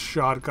last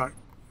shot got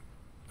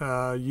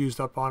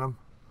used up on him.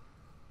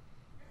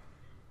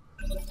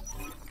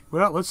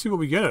 Well, let's see what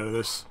we get out of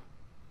this.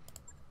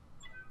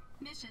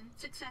 Mission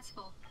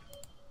successful.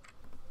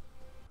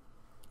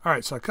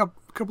 Alright, so a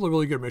couple of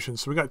really good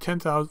missions. So we got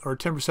 10,000 or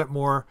 10%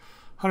 more,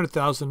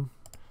 100,000.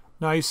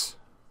 Nice.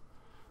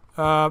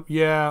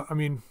 Yeah, I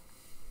mean,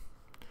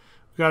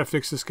 we got to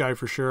fix this guy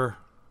for sure.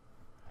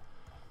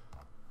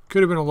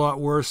 Could have been a lot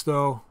worse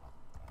though.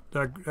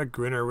 That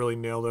grinner really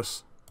nailed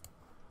us.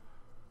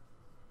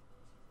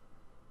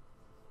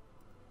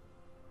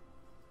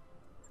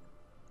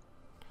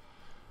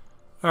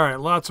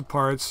 Alright, lots of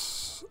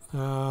parts.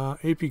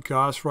 AP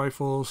Gauss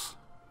rifles.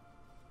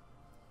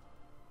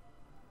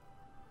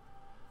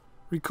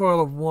 Recoil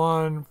of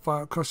 1,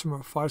 custom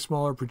of 5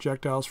 smaller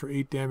projectiles for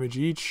 8 damage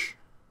each.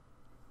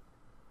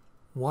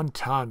 1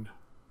 ton.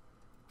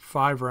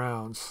 5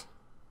 rounds.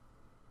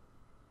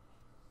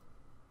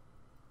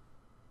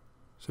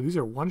 So these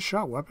are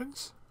one-shot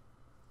weapons?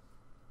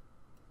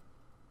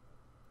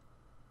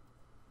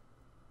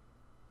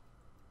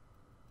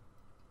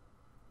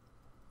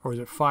 Or is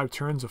it 5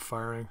 turns of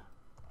firing?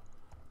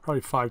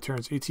 Probably 5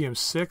 turns. ATM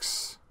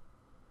 6.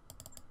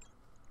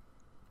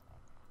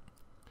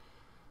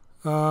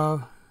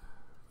 ER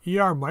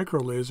micro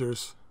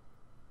lasers.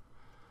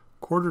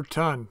 Quarter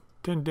ton.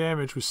 10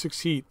 damage with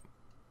 6 heat.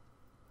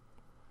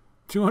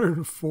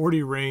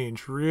 240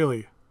 range.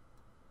 Really?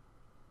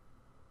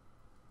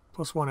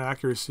 Plus 1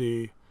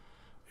 accuracy.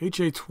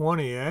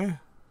 HA20, eh?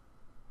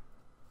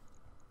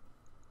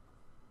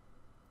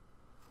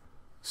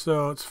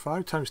 So it's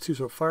 5 times 2,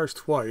 so it fires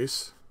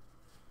twice.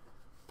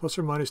 Plus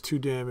or minus 2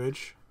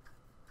 damage.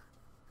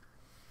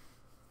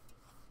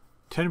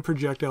 10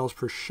 projectiles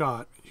per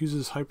shot.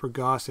 Uses hyper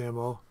Gauss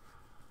ammo.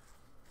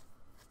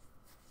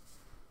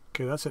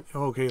 Okay, that's an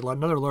okay,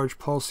 another large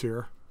pulse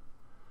here.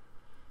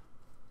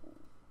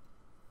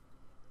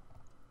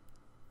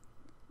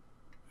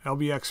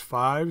 LBX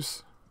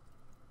 5s.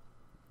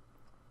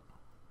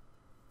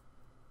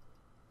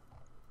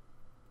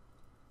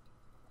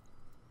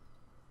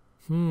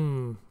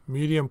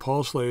 Medium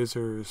pulse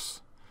lasers.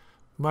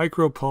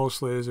 Micro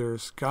pulse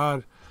lasers.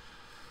 God.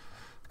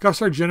 Gotta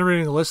start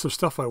generating a list of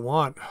stuff I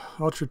want.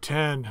 Ultra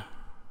 10.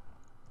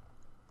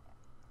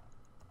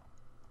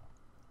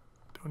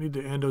 Don't need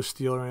the endo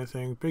steel or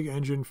anything. Big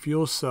engine,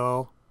 fuel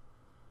cell.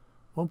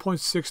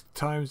 1.6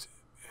 times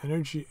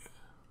energy.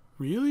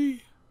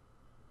 Really?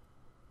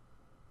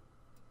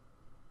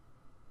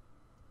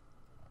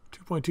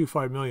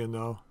 2.25 million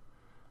though.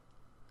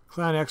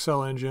 Clan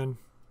XL engine.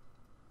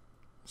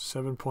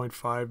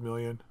 7.5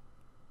 million.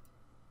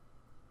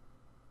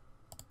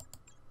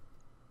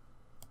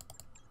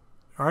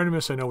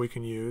 Artemis I know we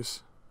can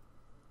use.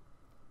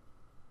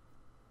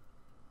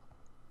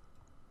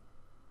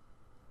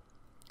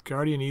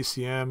 Guardian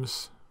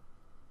ECMs.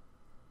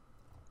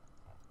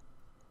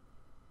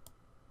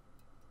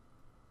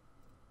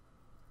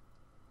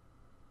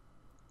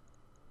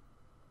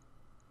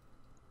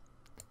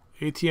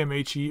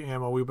 ATM HE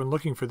ammo. We've been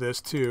looking for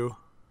this too.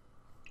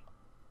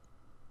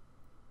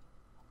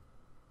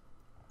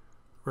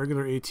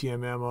 Regular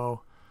ATM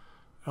ammo.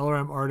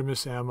 LRM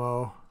Artemis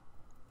ammo.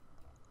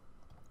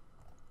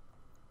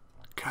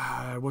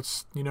 God,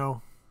 what's, you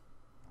know,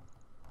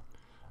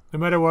 no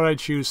matter what I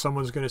choose,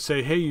 someone's going to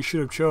say, hey, you should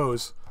have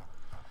chose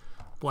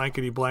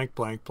blankety blank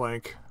blank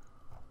blank.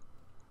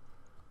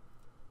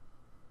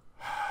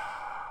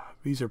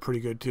 These are pretty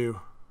good too.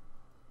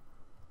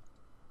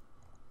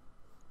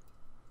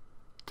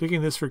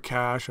 Taking this for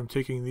cash. I'm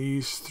taking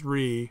these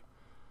 3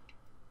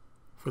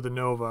 for the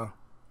Nova.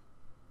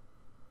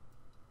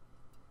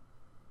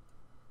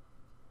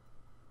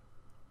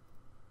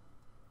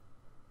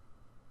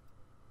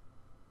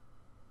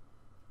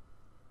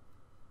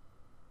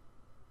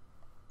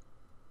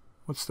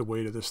 What's the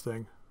weight of this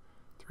thing?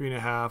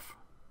 3.5.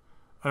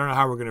 I don't know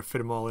how we're going to fit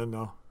them all in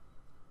though.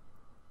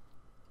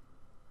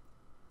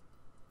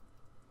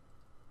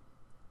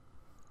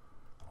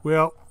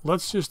 Well,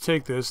 let's just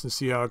take this and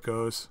see how it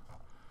goes.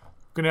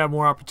 We're going to have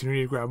more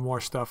opportunity to grab more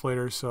stuff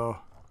later, so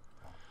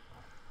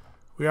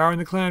we are in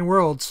the clan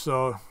world,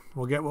 so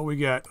we'll get what we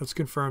get. Let's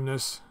confirm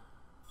this.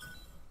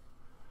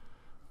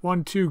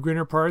 1, 2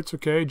 Grinner parts,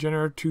 okay.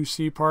 Generator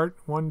 2C part.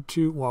 1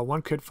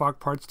 Kit Fock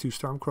parts, 2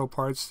 Stormcrow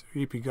parts,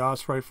 AP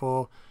Gauss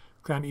rifle,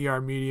 Clan ER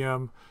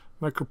medium,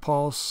 Micro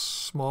Pulse,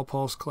 Small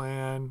Pulse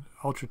Clan,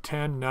 Ultra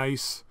 10,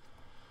 nice.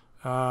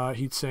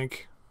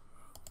 Heatsink,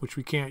 which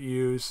we can't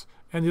use.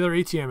 And the other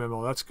ATM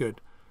ammo, that's good.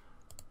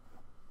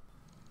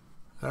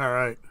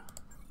 Alright.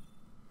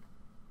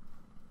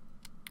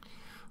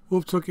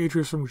 Wolf took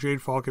Atreus from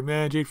Jade Falcon.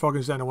 Man, Jade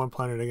Falcon's down to 1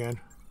 planet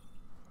again.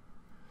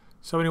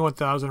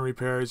 71,000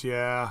 repairs,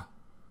 yeah.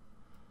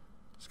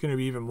 It's going to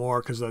be even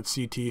more because of that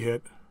CT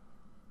hit.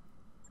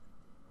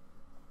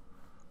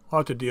 I'll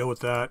have to deal with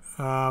that.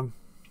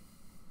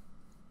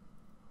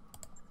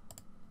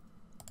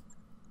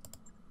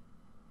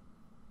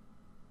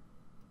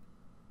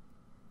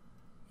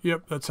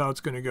 Yep, that's how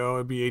it's going to go.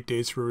 It'll be 8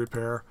 days for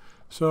repair.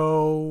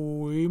 So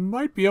we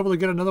might be able to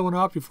get another one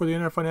off before the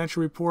end of our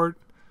financial report.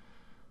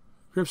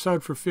 Grip's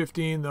out for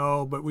 15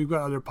 though, but we've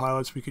got other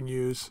pilots we can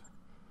use.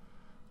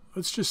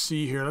 Let's just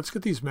see here. Let's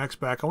get these mechs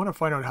back. I want to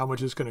find out how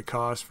much it's going to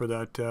cost for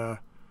that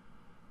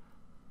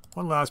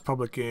one last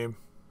public game.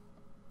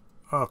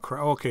 Oh,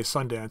 crap. Okay,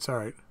 Sundance. All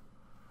right.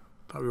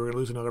 Thought we were going to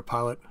lose another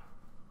pilot.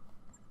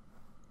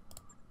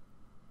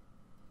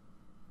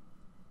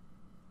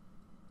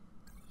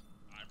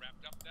 I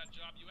wrapped up that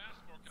job you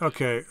asked for.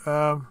 Okay.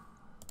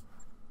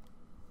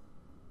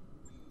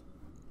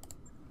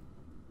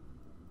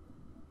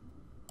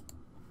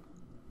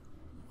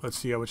 Let's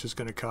see how much it's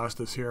going to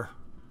cost us here.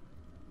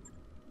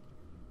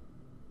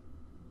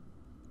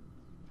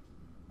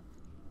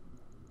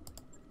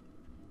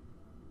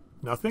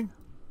 Nothing?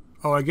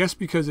 Oh, I guess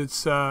because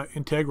it's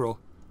integral.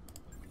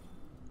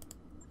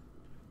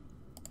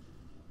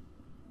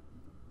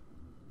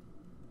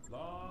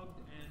 Logged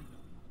and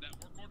that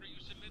work order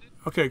you submitted?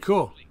 Okay,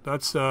 cool.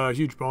 That's a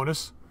huge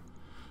bonus.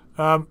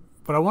 But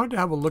I wanted to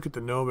have a look at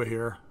the Nova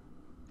here.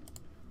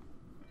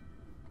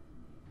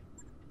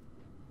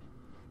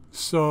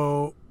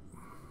 So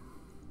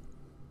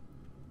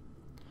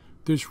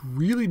there's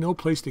really no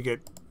place to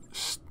get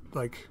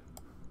like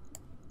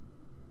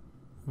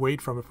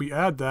weight from. If we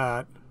add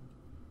that,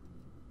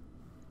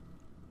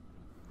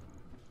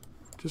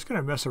 just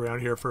gonna mess around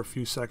here for a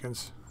few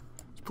seconds.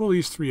 Let's pull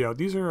these 3 out.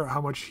 These are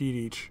how much heat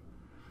each?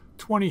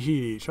 20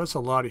 heat each. That's a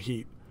lot of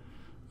heat.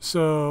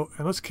 So,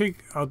 and let's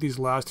kick out these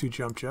last 2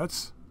 jump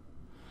jets.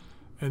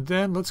 And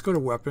then let's go to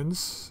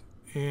weapons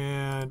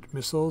and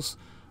missiles.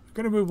 I'm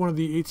going to move one of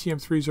the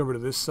ATM-3s over to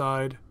this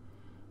side.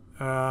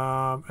 And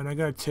I'm going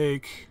to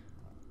take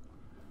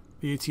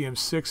the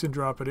ATM-6 and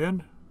drop it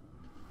in.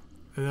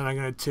 And then I'm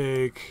going to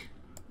take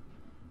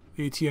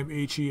the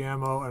ATM-HE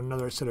ammo and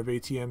another set of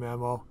ATM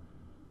ammo.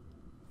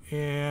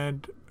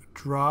 And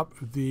drop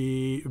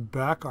the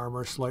back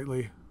armor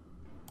slightly.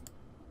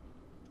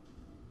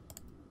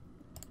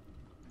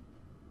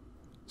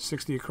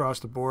 60 across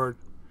the board.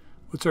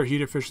 What's our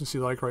heat efficiency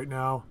like right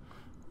now?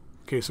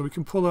 Okay, so we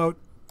can pull out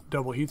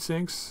double heat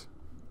sinks.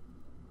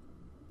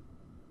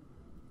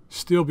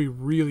 Still be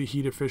really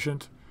heat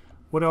efficient.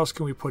 What else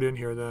can we put in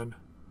here then?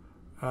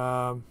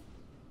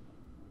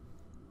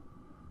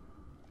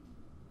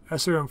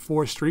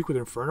 SRM-4 Streak with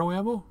Inferno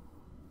ammo?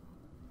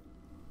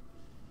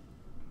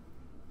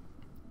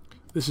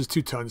 This is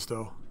 2 tons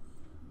though.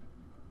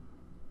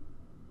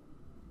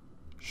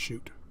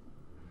 Shoot.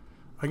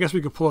 I guess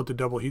we could pull out the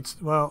double heats.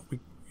 Well,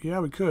 yeah,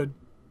 we could.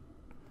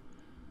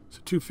 It's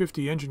a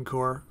 250 engine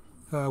core.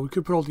 We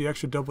could put out the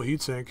extra double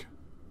heatsink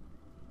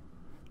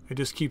and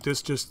just keep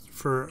this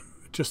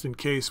just in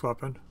case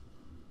weapon.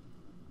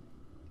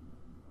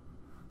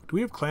 Do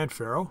we have Clan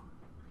Pharaoh?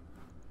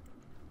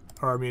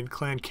 Or I mean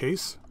Clan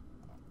Case?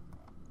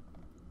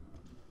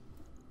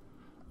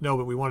 No,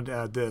 but we wanted to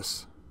add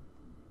this.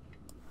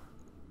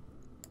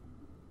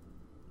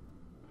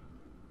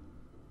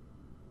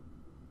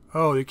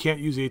 Oh, they can't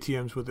use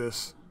ATMs with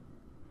this.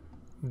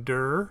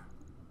 Durr.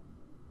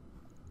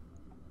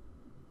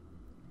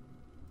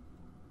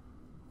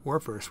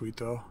 Warfare Suite,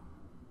 though.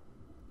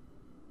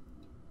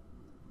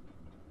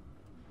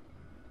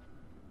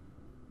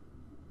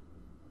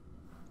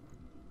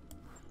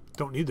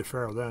 Don't need the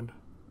Pharaoh then.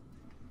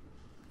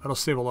 That'll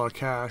save a lot of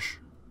cash.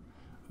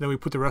 Then we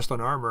put the rest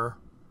on armor,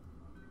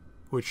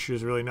 which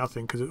is really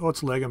nothing because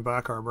it's leg and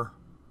back armor.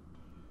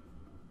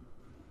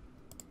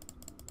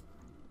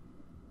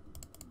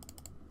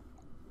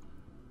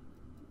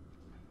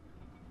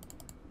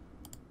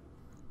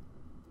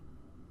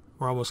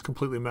 We're almost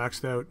completely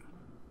maxed out.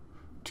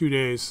 2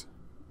 days.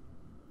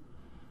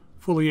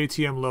 Fully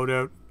ATM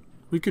loadout.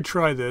 We could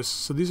try this.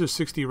 So these are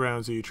 60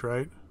 rounds each,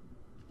 right?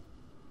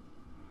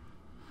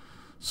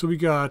 So we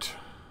got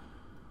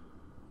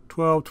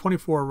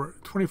 24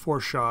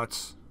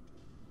 shots.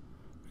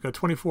 We got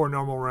 24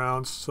 normal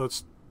rounds. So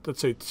let's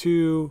say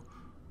 2,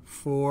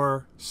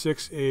 4,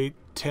 6, 8,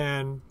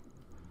 10.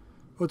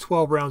 About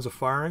 12 rounds of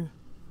firing.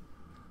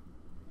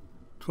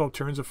 12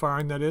 turns of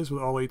firing, that is,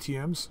 with all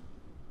ATMs.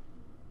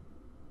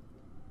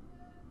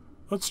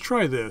 Let's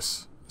try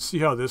this. See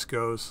how this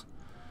goes.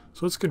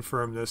 So let's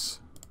confirm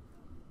this.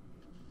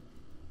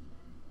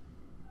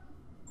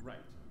 Right.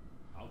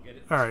 I'll get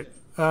it. All right.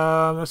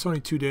 That's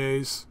only 2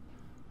 days.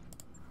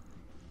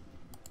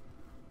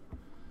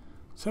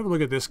 Let's have a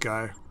look at this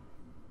guy.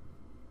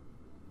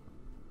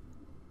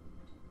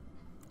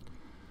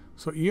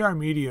 So ER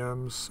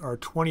mediums are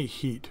 20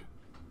 heat.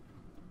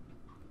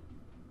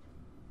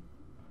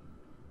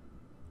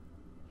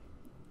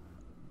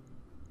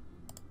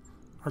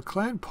 Our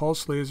Clan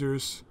pulse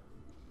lasers.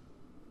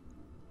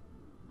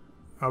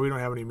 Oh, we don't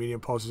have any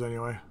medium pulses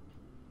anyway.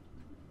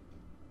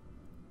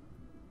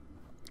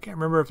 can't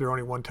remember if they're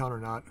only one town or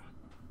not.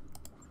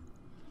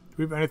 Do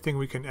we have anything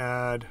we can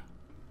add?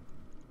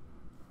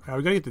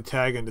 We gotta get the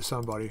tag into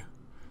somebody.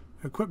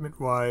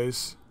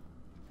 Equipment-wise,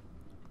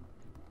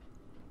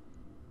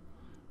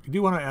 we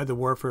do want to add the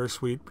warfare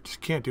suite, but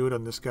just can't do it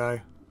on this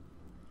guy.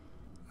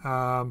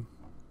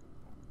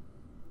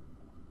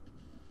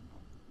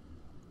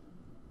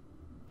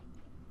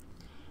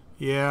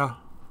 Yeah.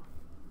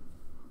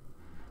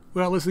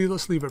 Well, let's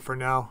leave it for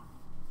now.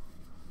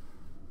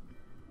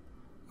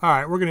 All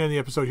right, we're going to end the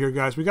episode here,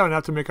 guys. We got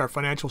enough to make our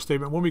financial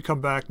statement. When we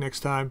come back next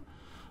time,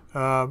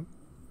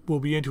 we'll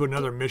be into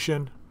another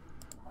mission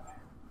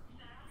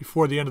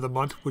before the end of the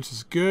month, which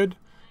is good.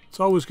 It's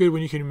always good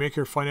when you can make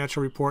your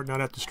financial report, not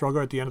have to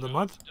struggle at the end of the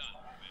month.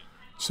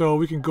 So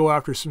we can go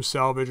after some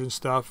salvage and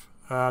stuff.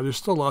 There's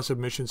still lots of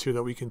missions here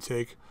that we can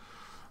take.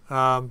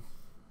 But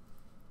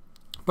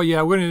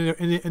yeah, we're going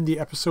to end the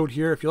episode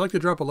here. If you'd like to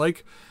drop a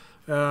like,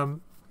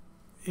 and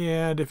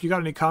if you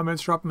got any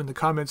comments, drop them in the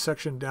comments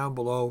section down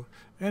below.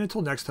 And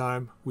until next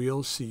time,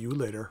 we'll see you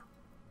later.